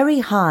 but are very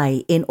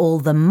high in all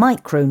the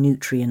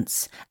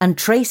micronutrients and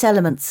trace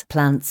elements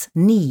plants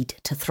need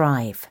to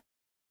thrive.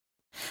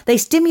 They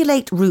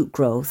stimulate root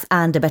growth,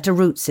 and a better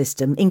root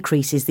system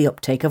increases the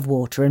uptake of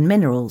water and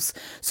minerals,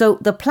 so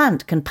the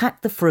plant can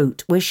pack the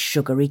fruit with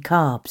sugary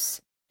carbs.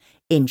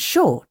 In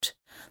short,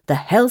 the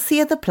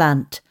healthier the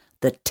plant,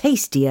 the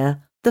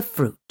tastier the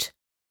fruit.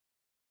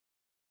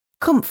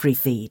 Comfrey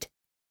feed.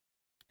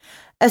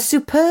 A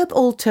superb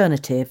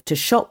alternative to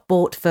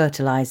shop-bought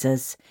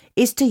fertilisers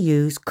is to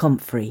use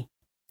comfrey,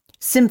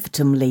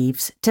 symphytum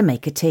leaves, to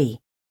make a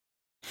tea.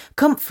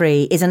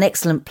 Comfrey is an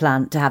excellent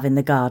plant to have in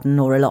the garden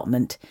or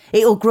allotment.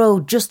 It will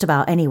grow just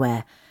about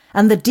anywhere,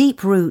 and the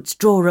deep roots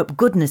draw up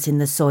goodness in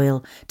the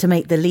soil to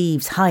make the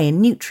leaves high in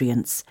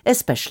nutrients,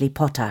 especially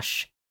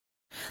potash.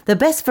 The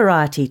best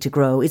variety to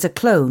grow is a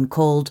clone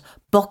called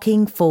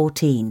Bocking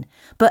 14,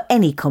 but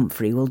any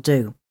comfrey will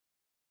do.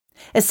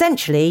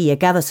 Essentially, you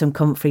gather some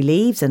comfrey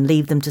leaves and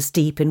leave them to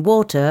steep in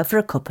water for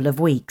a couple of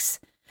weeks,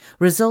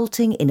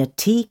 resulting in a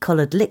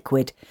tea-coloured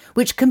liquid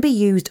which can be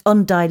used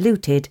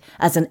undiluted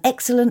as an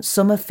excellent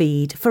summer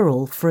feed for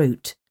all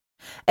fruit.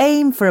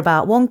 Aim for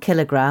about 1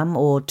 kilogram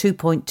or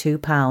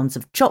 2.2 pounds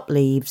of chopped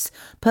leaves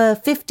per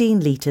 15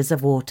 litres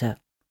of water.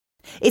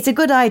 It's a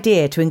good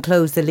idea to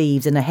enclose the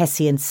leaves in a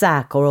hessian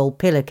sack or old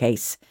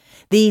pillowcase.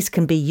 These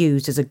can be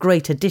used as a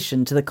great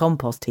addition to the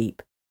compost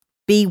heap.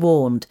 Be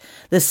warned,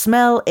 the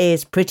smell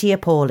is pretty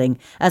appalling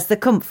as the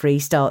comfrey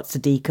starts to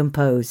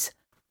decompose.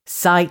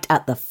 Sight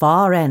at the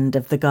far end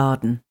of the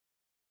garden.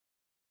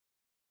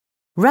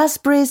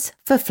 Raspberries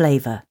for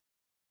flavour.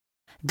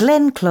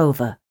 Glen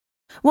Clover.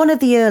 One of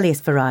the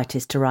earliest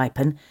varieties to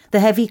ripen, the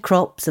heavy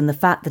crops and the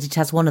fact that it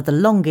has one of the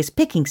longest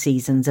picking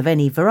seasons of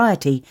any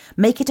variety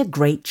make it a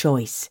great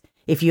choice,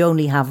 if you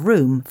only have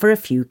room for a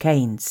few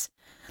canes.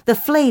 The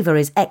flavour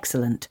is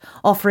excellent,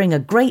 offering a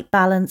great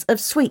balance of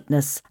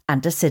sweetness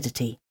and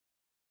acidity.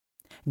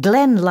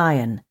 Glen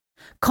Lyon.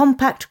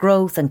 Compact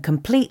growth and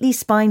completely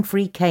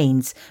spine-free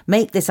canes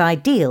make this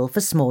ideal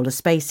for smaller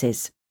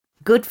spaces.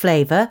 Good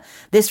flavour,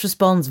 this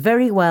responds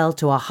very well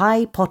to a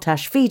high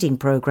potash feeding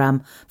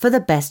programme for the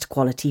best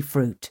quality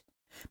fruit.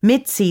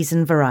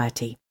 Mid-season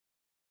variety.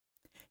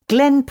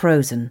 Glen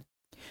Prosen.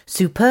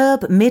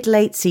 Superb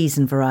mid-late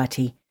season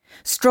variety.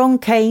 Strong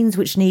canes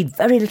which need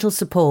very little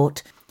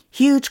support,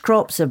 huge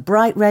crops of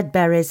bright red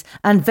berries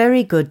and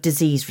very good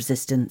disease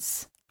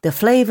resistance. The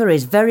flavour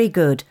is very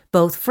good,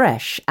 both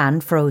fresh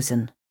and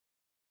frozen.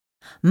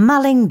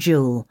 Malling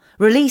Jewel,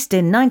 released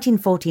in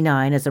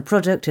 1949 as a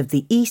product of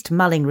the East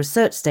Malling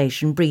Research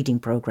Station breeding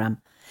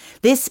programme.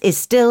 This is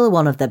still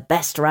one of the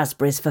best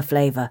raspberries for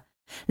flavour.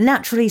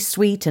 Naturally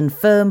sweet and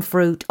firm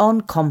fruit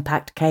on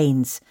compact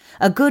canes.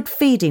 A good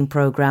feeding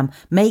programme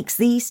makes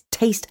these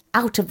taste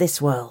out of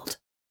this world.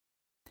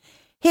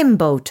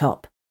 Himbo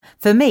Top.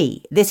 For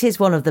me, this is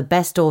one of the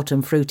best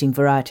autumn fruiting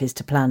varieties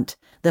to plant.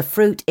 The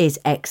fruit is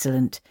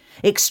excellent.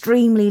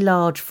 Extremely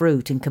large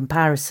fruit in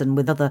comparison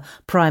with other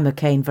primer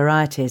cane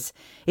varieties.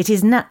 It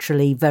is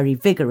naturally very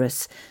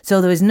vigorous,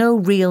 so there is no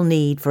real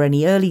need for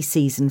any early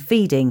season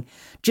feeding,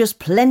 just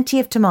plenty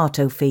of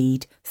tomato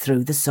feed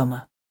through the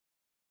summer.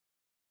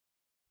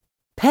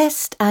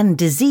 Pest and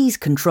disease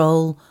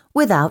control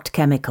without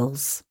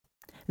chemicals.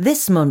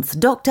 This month,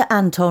 Dr.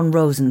 Anton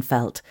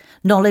Rosenfeld,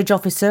 Knowledge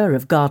Officer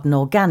of Garden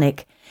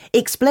Organic,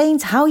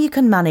 explains how you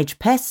can manage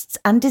pests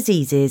and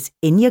diseases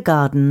in your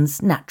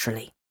gardens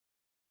naturally.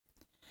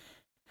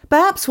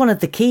 Perhaps one of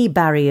the key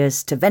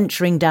barriers to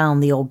venturing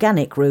down the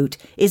organic route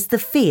is the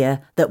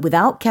fear that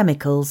without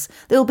chemicals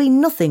there will be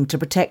nothing to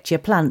protect your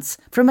plants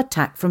from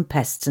attack from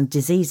pests and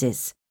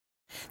diseases.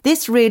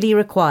 This really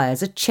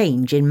requires a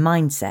change in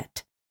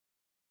mindset.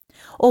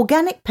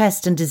 Organic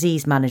pest and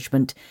disease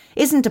management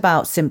isn't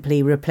about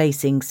simply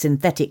replacing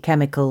synthetic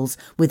chemicals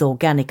with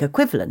organic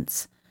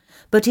equivalents,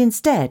 but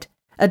instead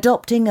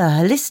adopting a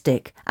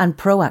holistic and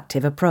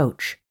proactive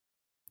approach.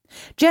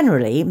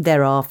 Generally,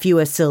 there are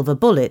fewer silver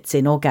bullets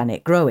in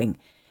organic growing.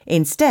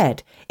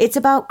 Instead, it's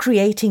about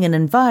creating an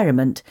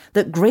environment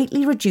that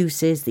greatly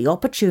reduces the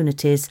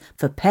opportunities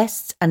for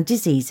pests and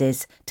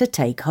diseases to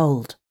take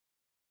hold.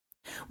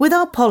 With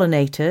our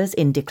pollinators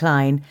in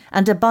decline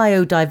and a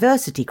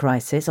biodiversity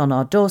crisis on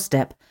our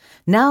doorstep,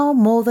 now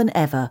more than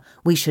ever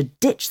we should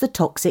ditch the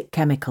toxic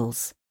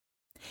chemicals.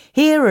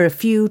 Here are a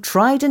few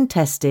tried and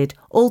tested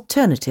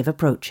alternative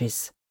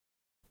approaches.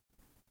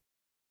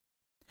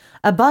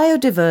 A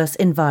biodiverse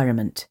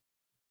environment.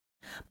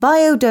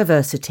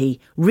 Biodiversity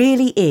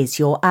really is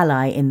your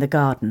ally in the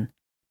garden.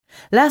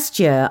 Last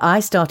year I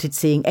started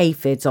seeing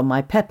aphids on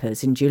my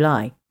peppers in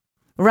July.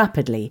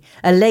 Rapidly,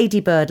 a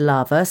ladybird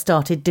larva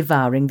started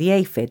devouring the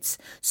aphids,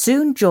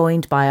 soon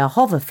joined by a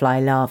hoverfly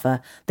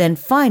larva, then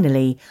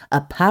finally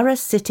a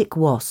parasitic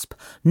wasp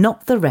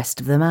knocked the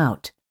rest of them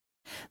out.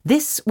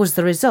 This was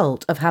the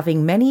result of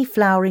having many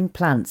flowering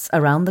plants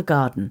around the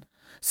garden,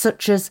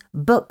 such as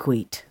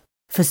buckwheat,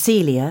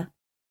 phacelia,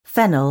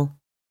 fennel,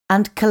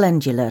 and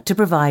calendula to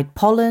provide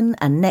pollen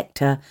and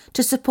nectar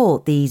to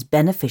support these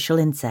beneficial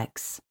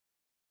insects.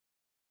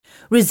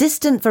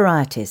 Resistant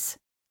varieties.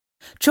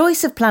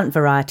 Choice of plant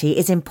variety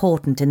is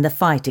important in the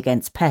fight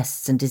against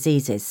pests and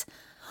diseases.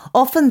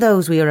 Often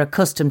those we are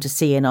accustomed to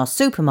see in our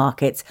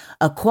supermarkets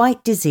are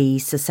quite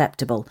disease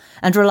susceptible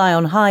and rely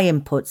on high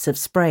inputs of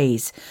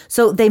sprays,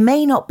 so they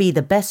may not be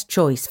the best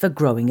choice for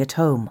growing at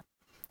home.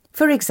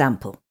 For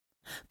example,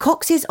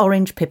 Cox's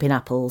orange pippin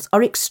apples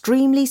are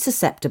extremely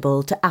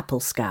susceptible to apple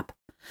scab.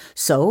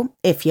 So,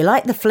 if you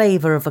like the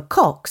flavour of a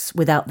Cox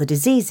without the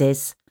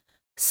diseases,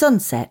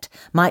 Sunset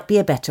might be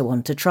a better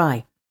one to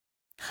try.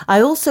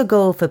 I also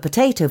go for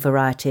potato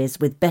varieties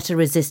with better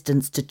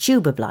resistance to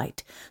tuber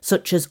blight,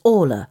 such as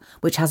Orla,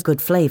 which has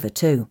good flavour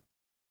too.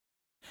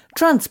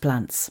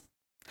 Transplants.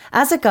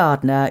 As a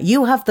gardener,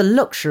 you have the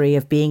luxury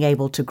of being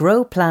able to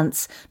grow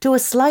plants to a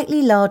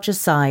slightly larger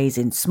size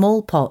in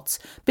small pots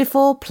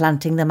before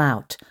planting them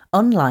out,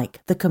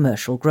 unlike the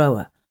commercial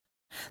grower.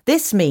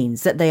 This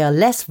means that they are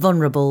less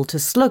vulnerable to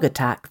slug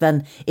attack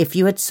than if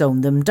you had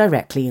sown them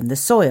directly in the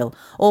soil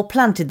or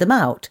planted them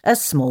out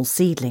as small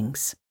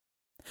seedlings.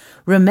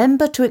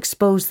 Remember to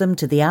expose them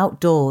to the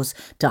outdoors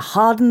to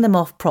harden them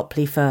off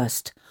properly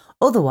first.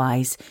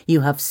 Otherwise,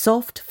 you have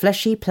soft,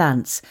 fleshy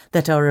plants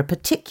that are a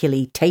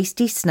particularly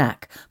tasty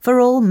snack for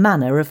all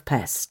manner of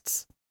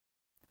pests.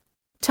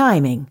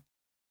 Timing.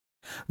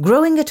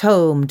 Growing at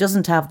home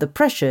doesn't have the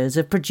pressures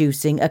of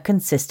producing a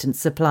consistent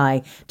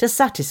supply to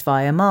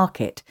satisfy a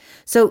market,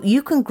 so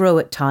you can grow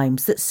at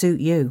times that suit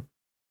you.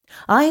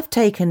 I have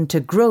taken to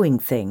growing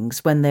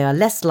things when they are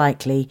less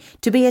likely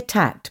to be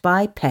attacked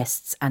by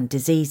pests and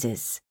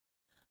diseases.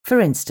 For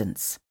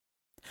instance,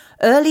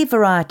 early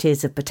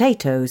varieties of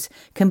potatoes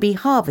can be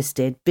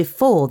harvested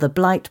before the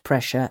blight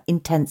pressure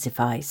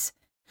intensifies,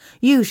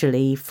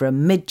 usually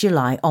from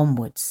mid-July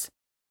onwards.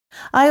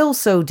 I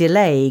also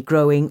delay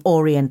growing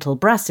oriental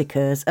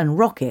brassicas and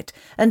rocket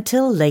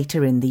until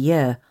later in the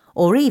year,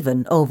 or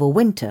even over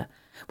winter,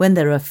 when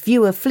there are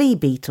fewer flea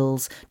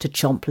beetles to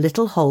chomp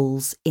little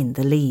holes in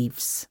the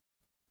leaves.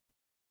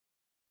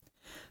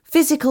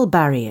 Physical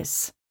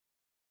barriers.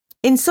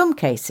 In some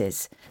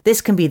cases,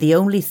 this can be the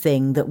only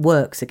thing that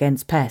works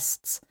against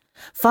pests.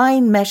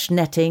 Fine mesh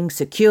netting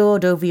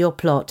secured over your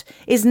plot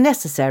is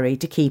necessary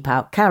to keep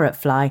out carrot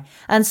fly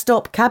and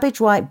stop cabbage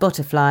white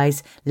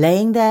butterflies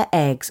laying their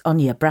eggs on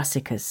your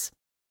brassicas.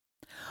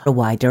 A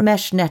wider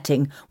mesh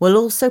netting will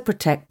also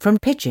protect from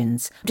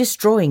pigeons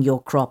destroying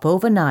your crop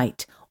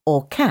overnight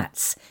or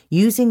cats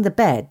using the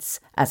beds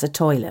as a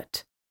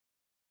toilet.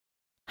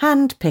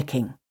 Hand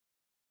picking.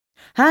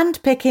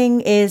 Hand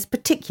picking is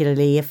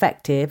particularly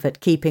effective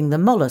at keeping the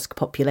mollusk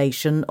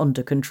population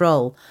under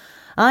control.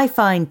 I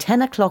find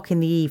 10 o'clock in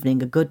the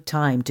evening a good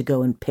time to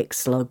go and pick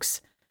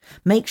slugs.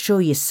 Make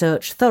sure you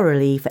search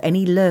thoroughly for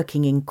any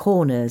lurking in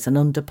corners and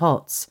under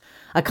pots.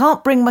 I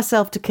can't bring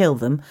myself to kill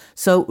them,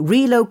 so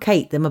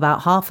relocate them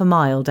about half a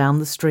mile down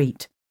the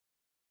street.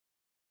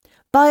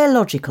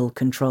 Biological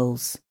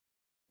controls.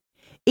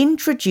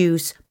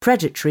 Introduce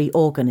predatory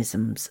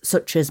organisms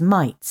such as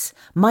mites,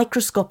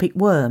 microscopic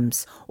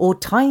worms, or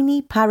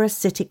tiny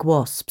parasitic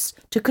wasps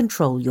to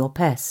control your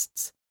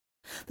pests.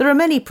 There are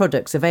many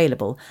products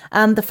available,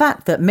 and the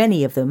fact that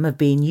many of them have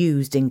been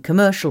used in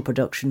commercial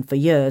production for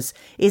years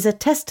is a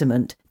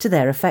testament to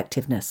their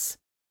effectiveness.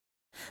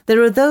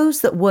 There are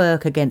those that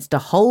work against a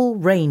whole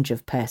range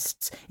of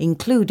pests,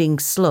 including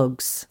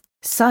slugs,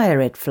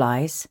 sciarid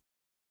flies,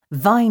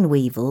 vine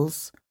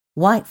weevils,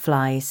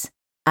 whiteflies,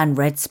 and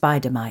red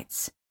spider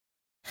mites.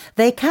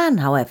 They can,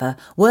 however,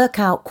 work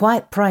out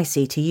quite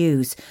pricey to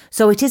use,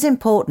 so it is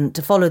important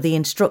to follow the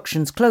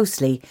instructions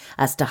closely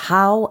as to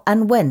how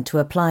and when to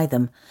apply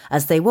them,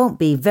 as they won't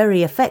be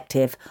very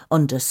effective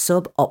under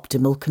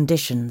suboptimal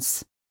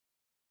conditions.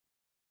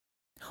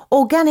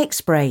 Organic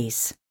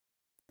sprays.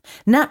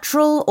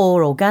 Natural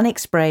or organic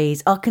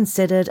sprays are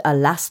considered a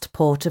last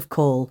port of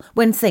call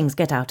when things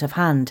get out of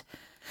hand.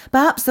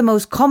 Perhaps the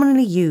most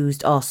commonly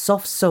used are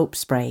soft soap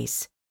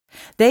sprays.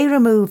 They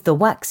remove the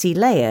waxy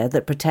layer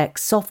that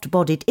protects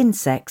soft-bodied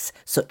insects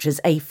such as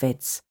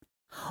aphids.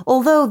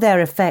 Although their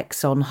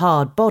effects on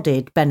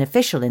hard-bodied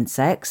beneficial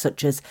insects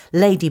such as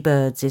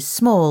ladybirds is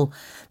small,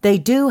 they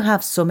do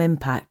have some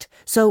impact,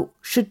 so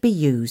should be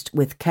used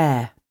with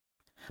care.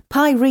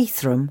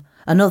 Pyrethrum,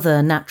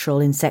 another natural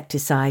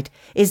insecticide,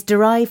 is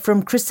derived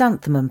from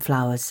chrysanthemum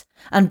flowers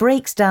and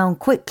breaks down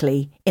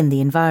quickly in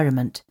the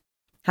environment.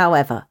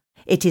 However,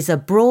 it is a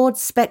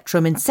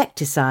broad-spectrum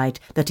insecticide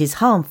that is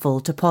harmful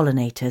to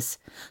pollinators,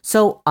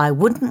 so I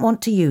wouldn't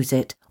want to use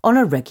it on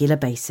a regular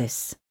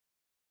basis.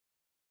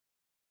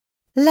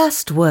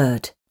 Last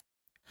word.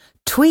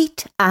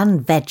 Tweet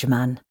and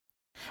Vegman.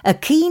 A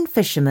keen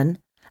fisherman,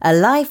 a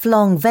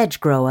lifelong veg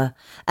grower,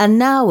 and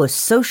now a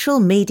social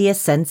media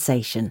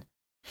sensation.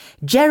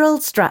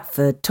 Gerald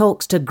Stratford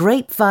talks to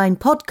Grapevine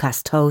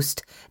podcast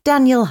host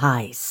Daniel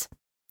Hayes.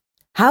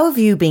 How have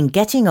you been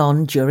getting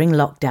on during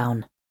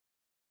lockdown?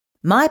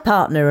 My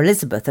partner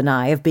Elizabeth and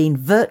I have been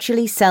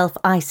virtually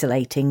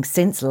self-isolating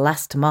since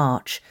last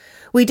March.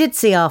 We did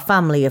see our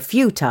family a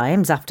few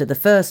times after the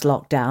first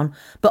lockdown,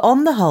 but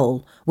on the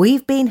whole,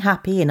 we've been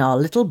happy in our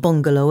little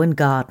bungalow and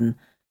garden.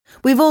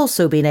 We've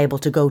also been able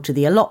to go to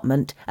the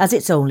allotment as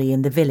it's only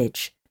in the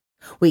village.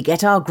 We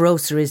get our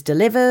groceries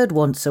delivered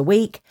once a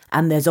week,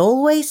 and there's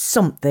always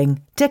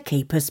something to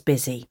keep us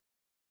busy.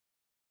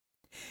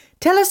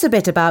 Tell us a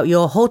bit about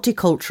your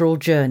horticultural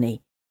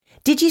journey.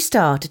 Did you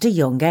start at a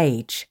young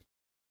age?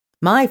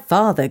 My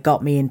father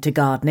got me into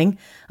gardening.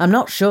 I'm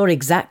not sure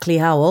exactly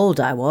how old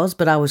I was,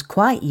 but I was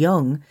quite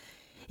young.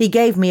 He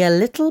gave me a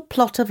little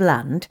plot of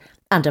land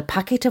and a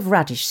packet of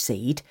radish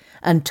seed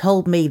and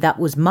told me that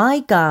was my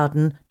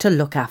garden to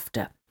look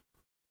after.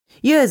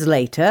 Years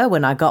later,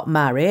 when I got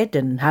married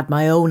and had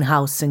my own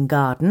house and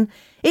garden,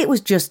 it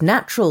was just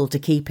natural to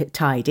keep it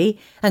tidy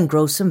and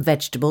grow some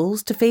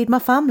vegetables to feed my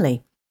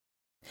family.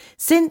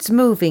 Since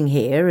moving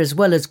here, as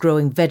well as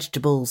growing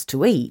vegetables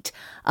to eat,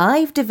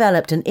 I've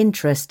developed an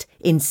interest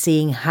in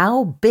seeing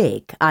how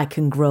big I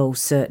can grow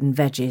certain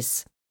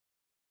veggies.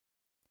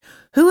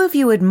 Who have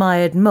you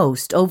admired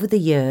most over the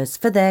years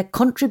for their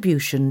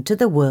contribution to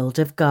the world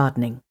of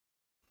gardening?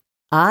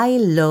 I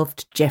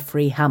loved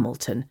Geoffrey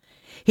Hamilton.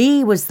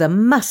 He was the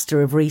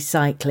master of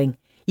recycling.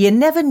 You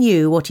never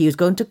knew what he was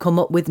going to come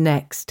up with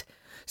next.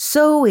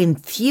 So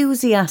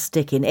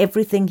enthusiastic in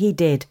everything he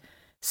did.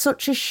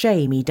 Such a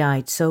shame he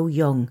died so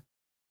young.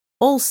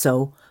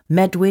 Also,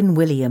 Medwin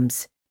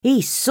Williams.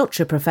 He's such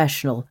a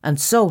professional and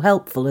so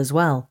helpful as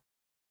well.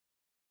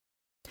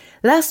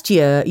 Last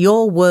year,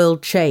 your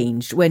world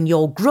changed when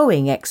your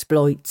growing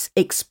exploits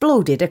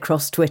exploded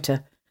across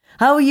Twitter.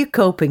 How are you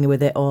coping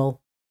with it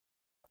all?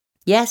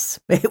 Yes,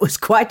 it was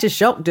quite a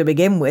shock to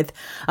begin with.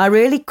 I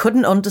really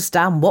couldn't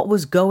understand what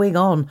was going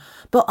on,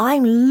 but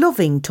I'm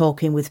loving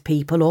talking with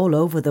people all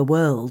over the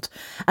world,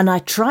 and I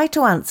try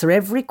to answer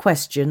every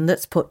question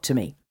that's put to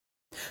me.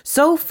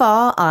 So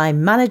far,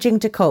 I'm managing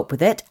to cope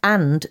with it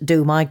and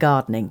do my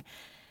gardening.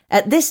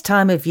 At this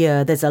time of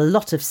year, there's a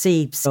lot of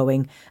seed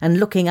sowing and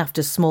looking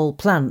after small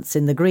plants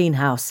in the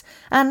greenhouse,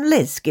 and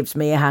Liz gives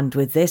me a hand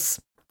with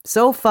this.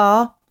 So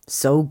far,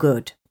 so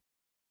good.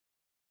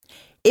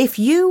 If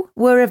you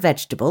were a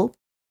vegetable,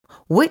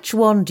 which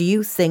one do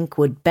you think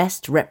would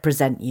best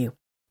represent you?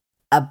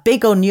 A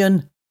big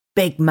onion,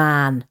 big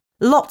man,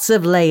 lots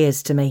of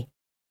layers to me.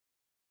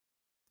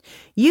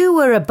 You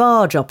were a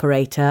barge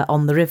operator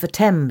on the River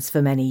Thames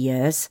for many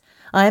years.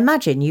 I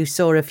imagine you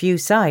saw a few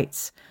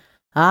sights.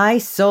 I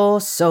saw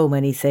so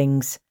many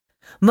things.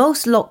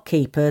 Most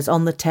lockkeepers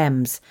on the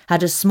Thames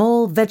had a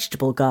small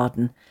vegetable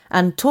garden,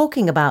 and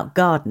talking about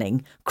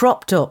gardening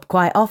cropped up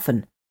quite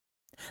often.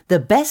 The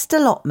best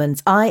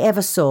allotments I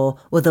ever saw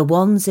were the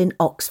ones in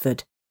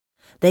Oxford.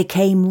 They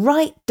came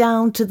right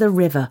down to the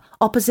river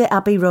opposite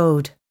Abbey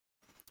Road.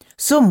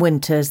 Some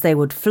winters they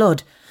would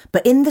flood,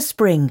 but in the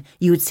spring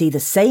you would see the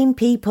same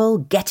people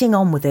getting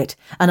on with it,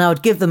 and I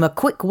would give them a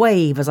quick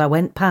wave as I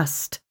went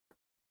past.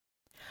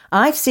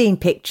 I've seen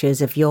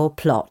pictures of your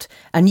plot,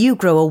 and you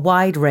grow a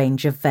wide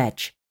range of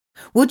veg.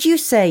 Would you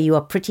say you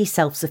are pretty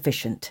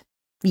self-sufficient?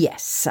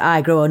 Yes,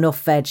 I grow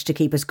enough veg to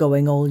keep us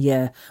going all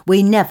year.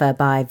 We never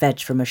buy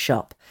veg from a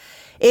shop.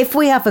 If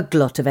we have a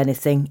glut of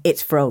anything,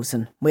 it's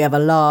frozen. We have a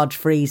large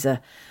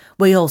freezer.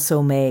 We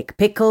also make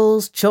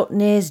pickles,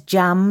 chutneys,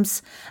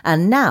 jams,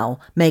 and now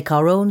make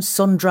our own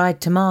sun-dried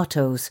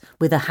tomatoes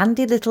with a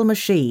handy little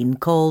machine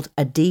called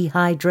a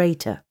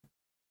dehydrator.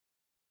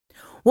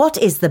 What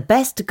is the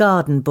best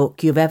garden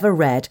book you've ever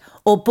read,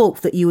 or book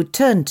that you would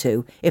turn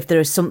to if there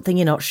is something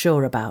you're not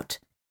sure about?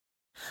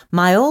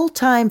 My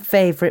all-time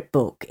favourite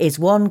book is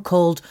one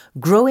called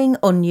Growing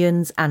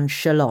Onions and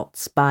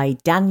Shallots by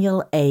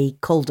Daniel A.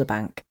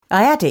 Calderbank.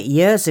 I had it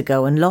years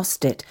ago and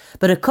lost it,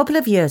 but a couple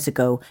of years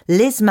ago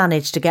Liz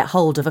managed to get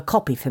hold of a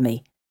copy for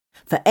me.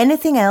 For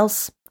anything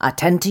else, I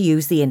tend to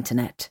use the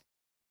internet.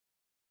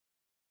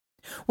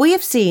 We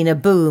have seen a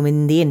boom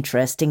in the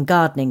interest in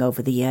gardening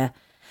over the year.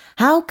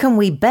 How can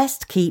we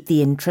best keep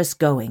the interest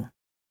going?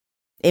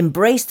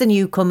 Embrace the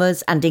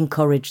newcomers and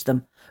encourage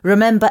them.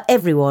 Remember,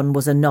 everyone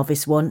was a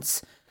novice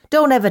once.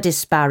 Don't ever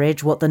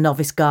disparage what the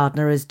novice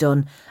gardener has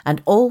done,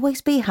 and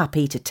always be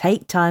happy to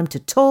take time to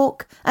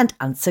talk and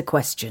answer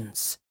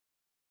questions.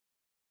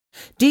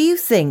 Do you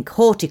think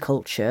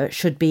horticulture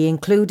should be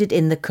included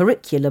in the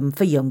curriculum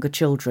for younger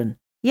children?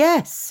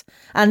 Yes,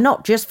 and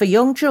not just for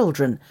young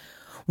children.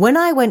 When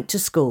I went to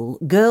school,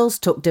 girls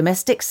took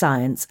domestic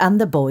science and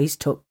the boys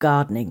took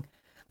gardening.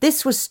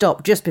 This was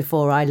stopped just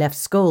before I left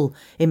school,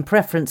 in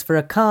preference for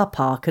a car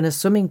park and a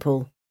swimming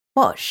pool.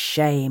 What a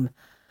shame.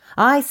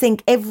 I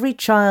think every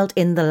child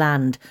in the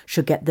land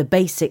should get the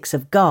basics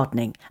of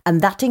gardening,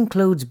 and that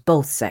includes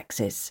both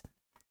sexes.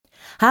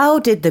 How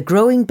did the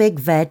Growing Big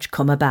Veg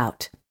come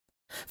about?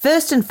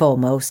 First and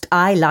foremost,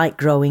 I like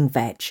growing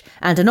veg,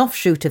 and an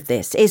offshoot of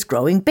this is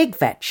growing big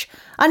veg.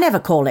 I never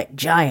call it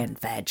giant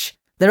veg.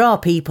 There are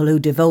people who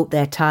devote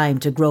their time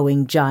to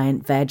growing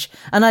giant veg,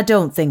 and I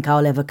don't think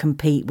I'll ever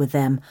compete with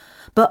them.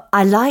 But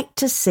I like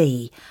to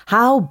see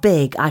how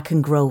big I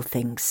can grow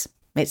things.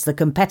 It's the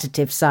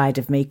competitive side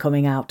of me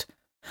coming out.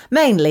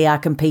 Mainly I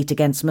compete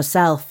against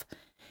myself.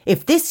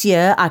 If this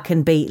year I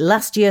can beat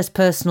last year's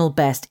personal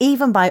best,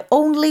 even by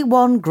only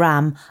 1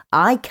 gram,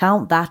 I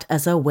count that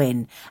as a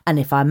win. And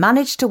if I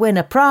manage to win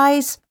a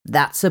prize,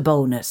 that's a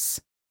bonus.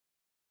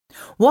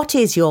 What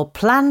is your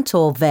plant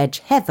or veg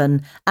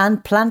heaven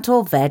and plant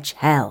or veg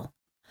hell?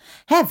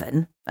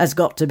 Heaven has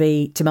got to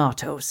be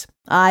tomatoes.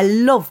 I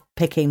love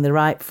picking the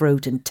ripe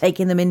fruit and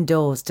taking them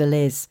indoors to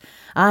Liz.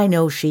 I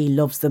know she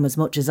loves them as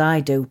much as I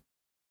do.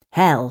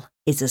 Hell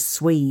is a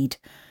Swede.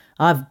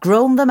 I've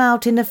grown them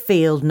out in a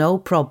field, no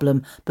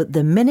problem, but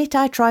the minute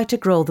I try to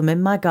grow them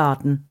in my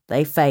garden,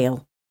 they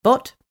fail.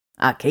 But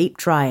I keep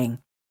trying.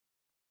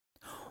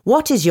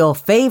 What is your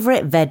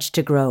favourite veg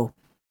to grow?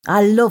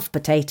 I love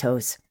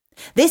potatoes.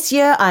 This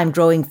year I'm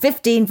growing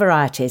 15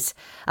 varieties.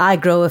 I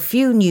grow a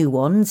few new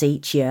ones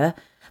each year.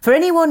 For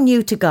anyone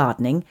new to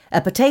gardening,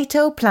 a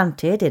potato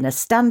planted in a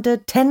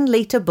standard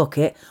 10-litre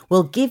bucket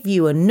will give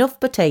you enough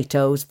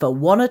potatoes for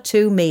 1 or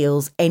 2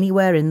 meals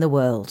anywhere in the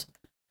world.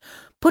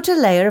 Put a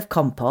layer of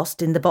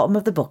compost in the bottom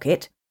of the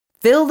bucket,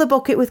 fill the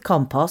bucket with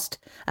compost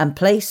and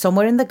place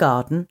somewhere in the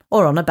garden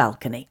or on a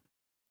balcony.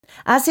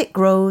 As it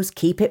grows,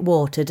 keep it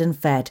watered and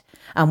fed,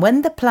 and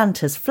when the plant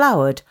has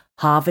flowered,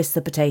 harvest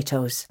the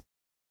potatoes.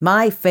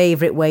 My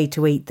favourite way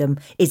to eat them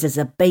is as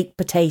a baked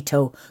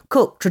potato,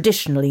 cooked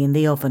traditionally in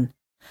the oven.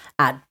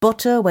 Add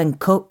butter when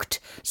cooked,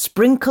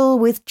 sprinkle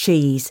with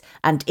cheese,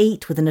 and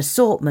eat with an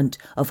assortment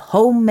of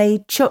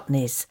homemade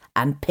chutneys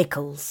and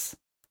pickles.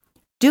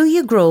 Do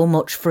you grow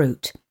much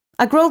fruit?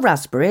 I grow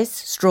raspberries,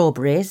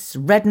 strawberries,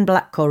 red and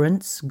black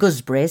currants,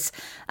 gooseberries,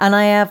 and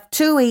I have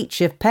 2 each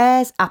of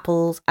pears,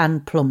 apples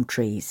and plum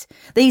trees.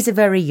 These are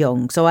very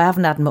young, so I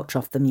haven't had much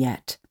of them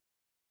yet.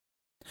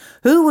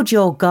 Who would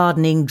your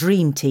gardening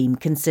dream team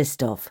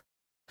consist of?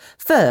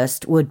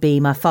 First would be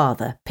my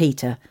father,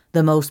 Peter,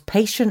 the most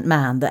patient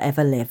man that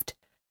ever lived.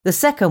 The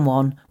second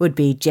one would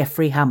be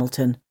Geoffrey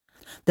Hamilton,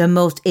 the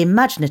most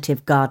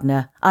imaginative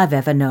gardener I've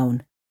ever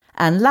known.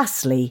 And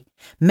lastly,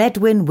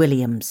 Medwin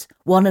Williams,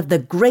 one of the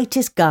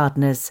greatest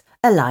gardeners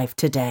alive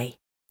today.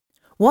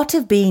 What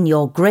have been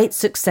your great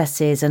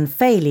successes and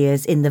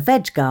failures in the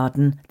veg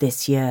garden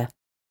this year?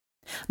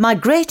 My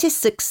greatest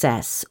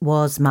success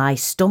was my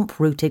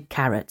stump-rooted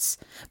carrots.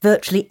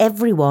 Virtually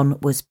everyone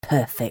was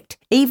perfect.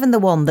 Even the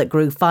one that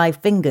grew 5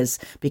 fingers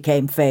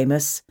became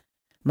famous.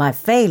 My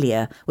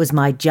failure was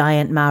my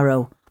giant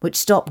marrow, which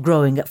stopped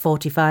growing at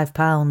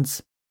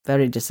 £45.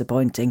 Very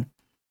disappointing.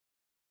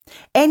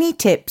 Any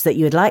tips that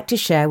you'd like to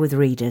share with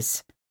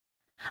readers?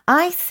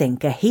 I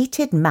think a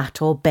heated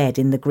mat or bed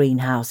in the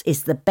greenhouse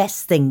is the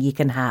best thing you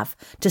can have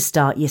to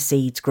start your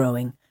seeds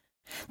growing.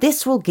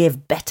 This will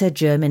give better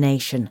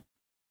germination.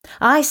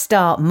 I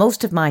start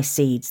most of my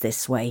seeds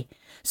this way,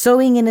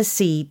 sowing in a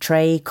seed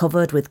tray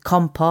covered with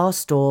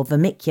compost or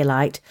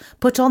vermiculite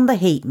put on the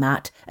heat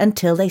mat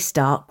until they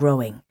start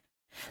growing.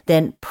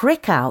 Then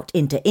prick out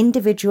into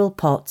individual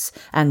pots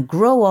and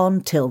grow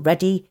on till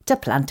ready to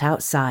plant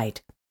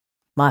outside.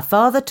 My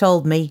father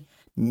told me,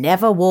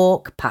 never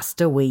walk past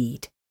a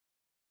weed.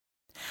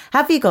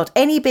 Have you got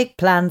any big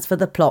plans for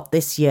the plot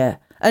this year?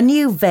 A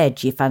new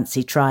veg you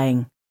fancy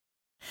trying?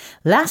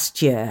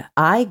 Last year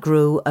I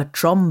grew a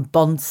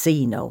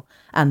tromboncino,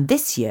 and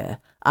this year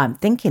I'm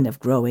thinking of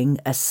growing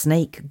a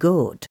snake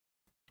gourd.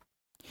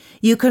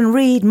 You can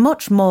read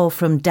much more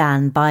from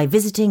Dan by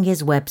visiting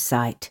his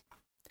website,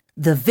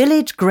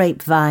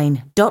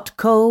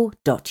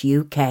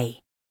 thevillagegrapevine.co.uk.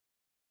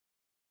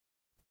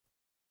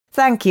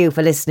 Thank you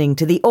for listening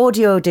to the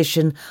audio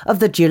edition of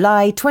the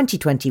July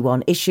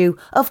 2021 issue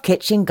of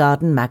Kitchen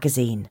Garden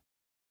magazine.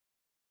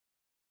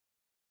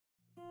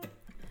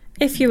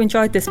 If you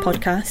enjoyed this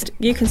podcast,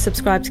 you can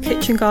subscribe to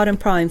Kitchen Garden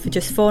Prime for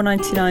just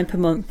 $4.99 per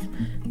month.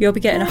 You'll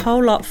be getting a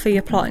whole lot for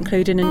your plot,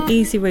 including an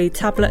easy read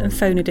tablet and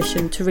phone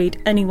edition to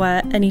read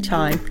anywhere,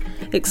 anytime,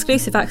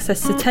 exclusive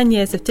access to 10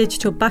 years of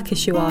digital back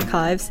issue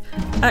archives,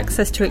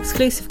 access to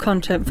exclusive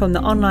content from the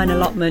online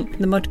allotment,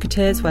 the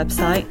Mudketeers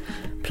website,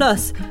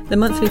 plus the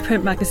monthly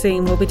print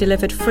magazine will be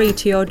delivered free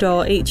to your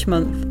door each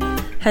month.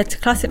 Head to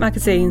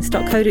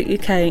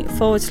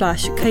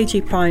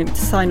classicmagazines.co.uk/KG Prime to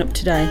sign up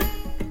today.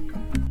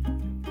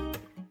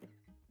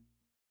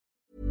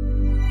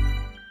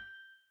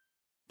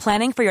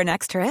 Planning for your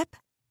next trip?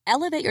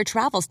 Elevate your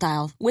travel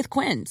style with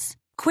Quince.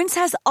 Quince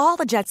has all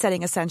the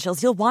jet-setting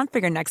essentials you'll want for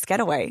your next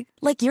getaway,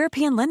 like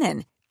European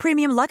linen,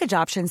 premium luggage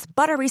options,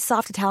 buttery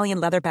soft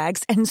Italian leather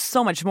bags, and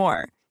so much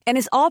more. And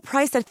is all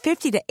priced at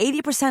 50 to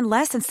 80%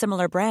 less than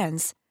similar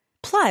brands.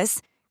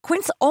 Plus,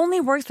 Quince only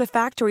works with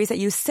factories that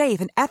use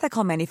safe and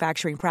ethical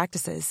manufacturing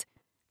practices.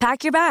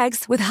 Pack your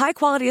bags with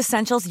high-quality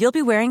essentials you'll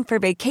be wearing for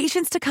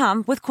vacations to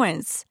come with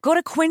Quince. Go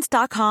to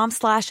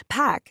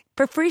quince.com/pack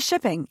for free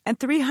shipping and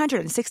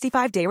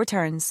 365-day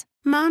returns.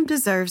 Mom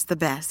deserves the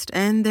best,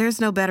 and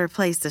there's no better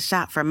place to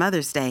shop for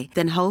Mother's Day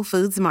than Whole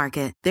Foods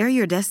Market. They're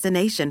your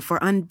destination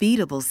for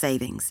unbeatable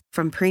savings,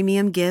 from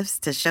premium gifts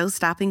to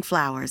show-stopping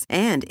flowers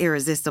and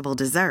irresistible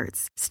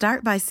desserts.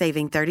 Start by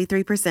saving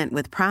 33%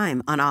 with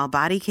Prime on all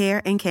body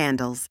care and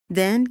candles.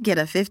 Then get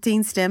a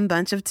 15-stem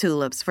bunch of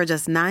tulips for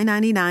just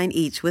 $9.99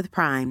 each with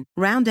Prime.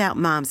 Round out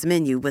Mom's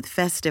menu with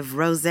festive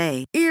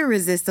rosé,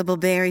 irresistible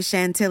berry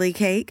chantilly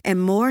cake,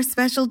 and more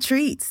special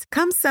treats.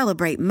 Come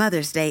celebrate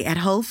Mother's Day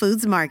at Whole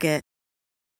Foods Market.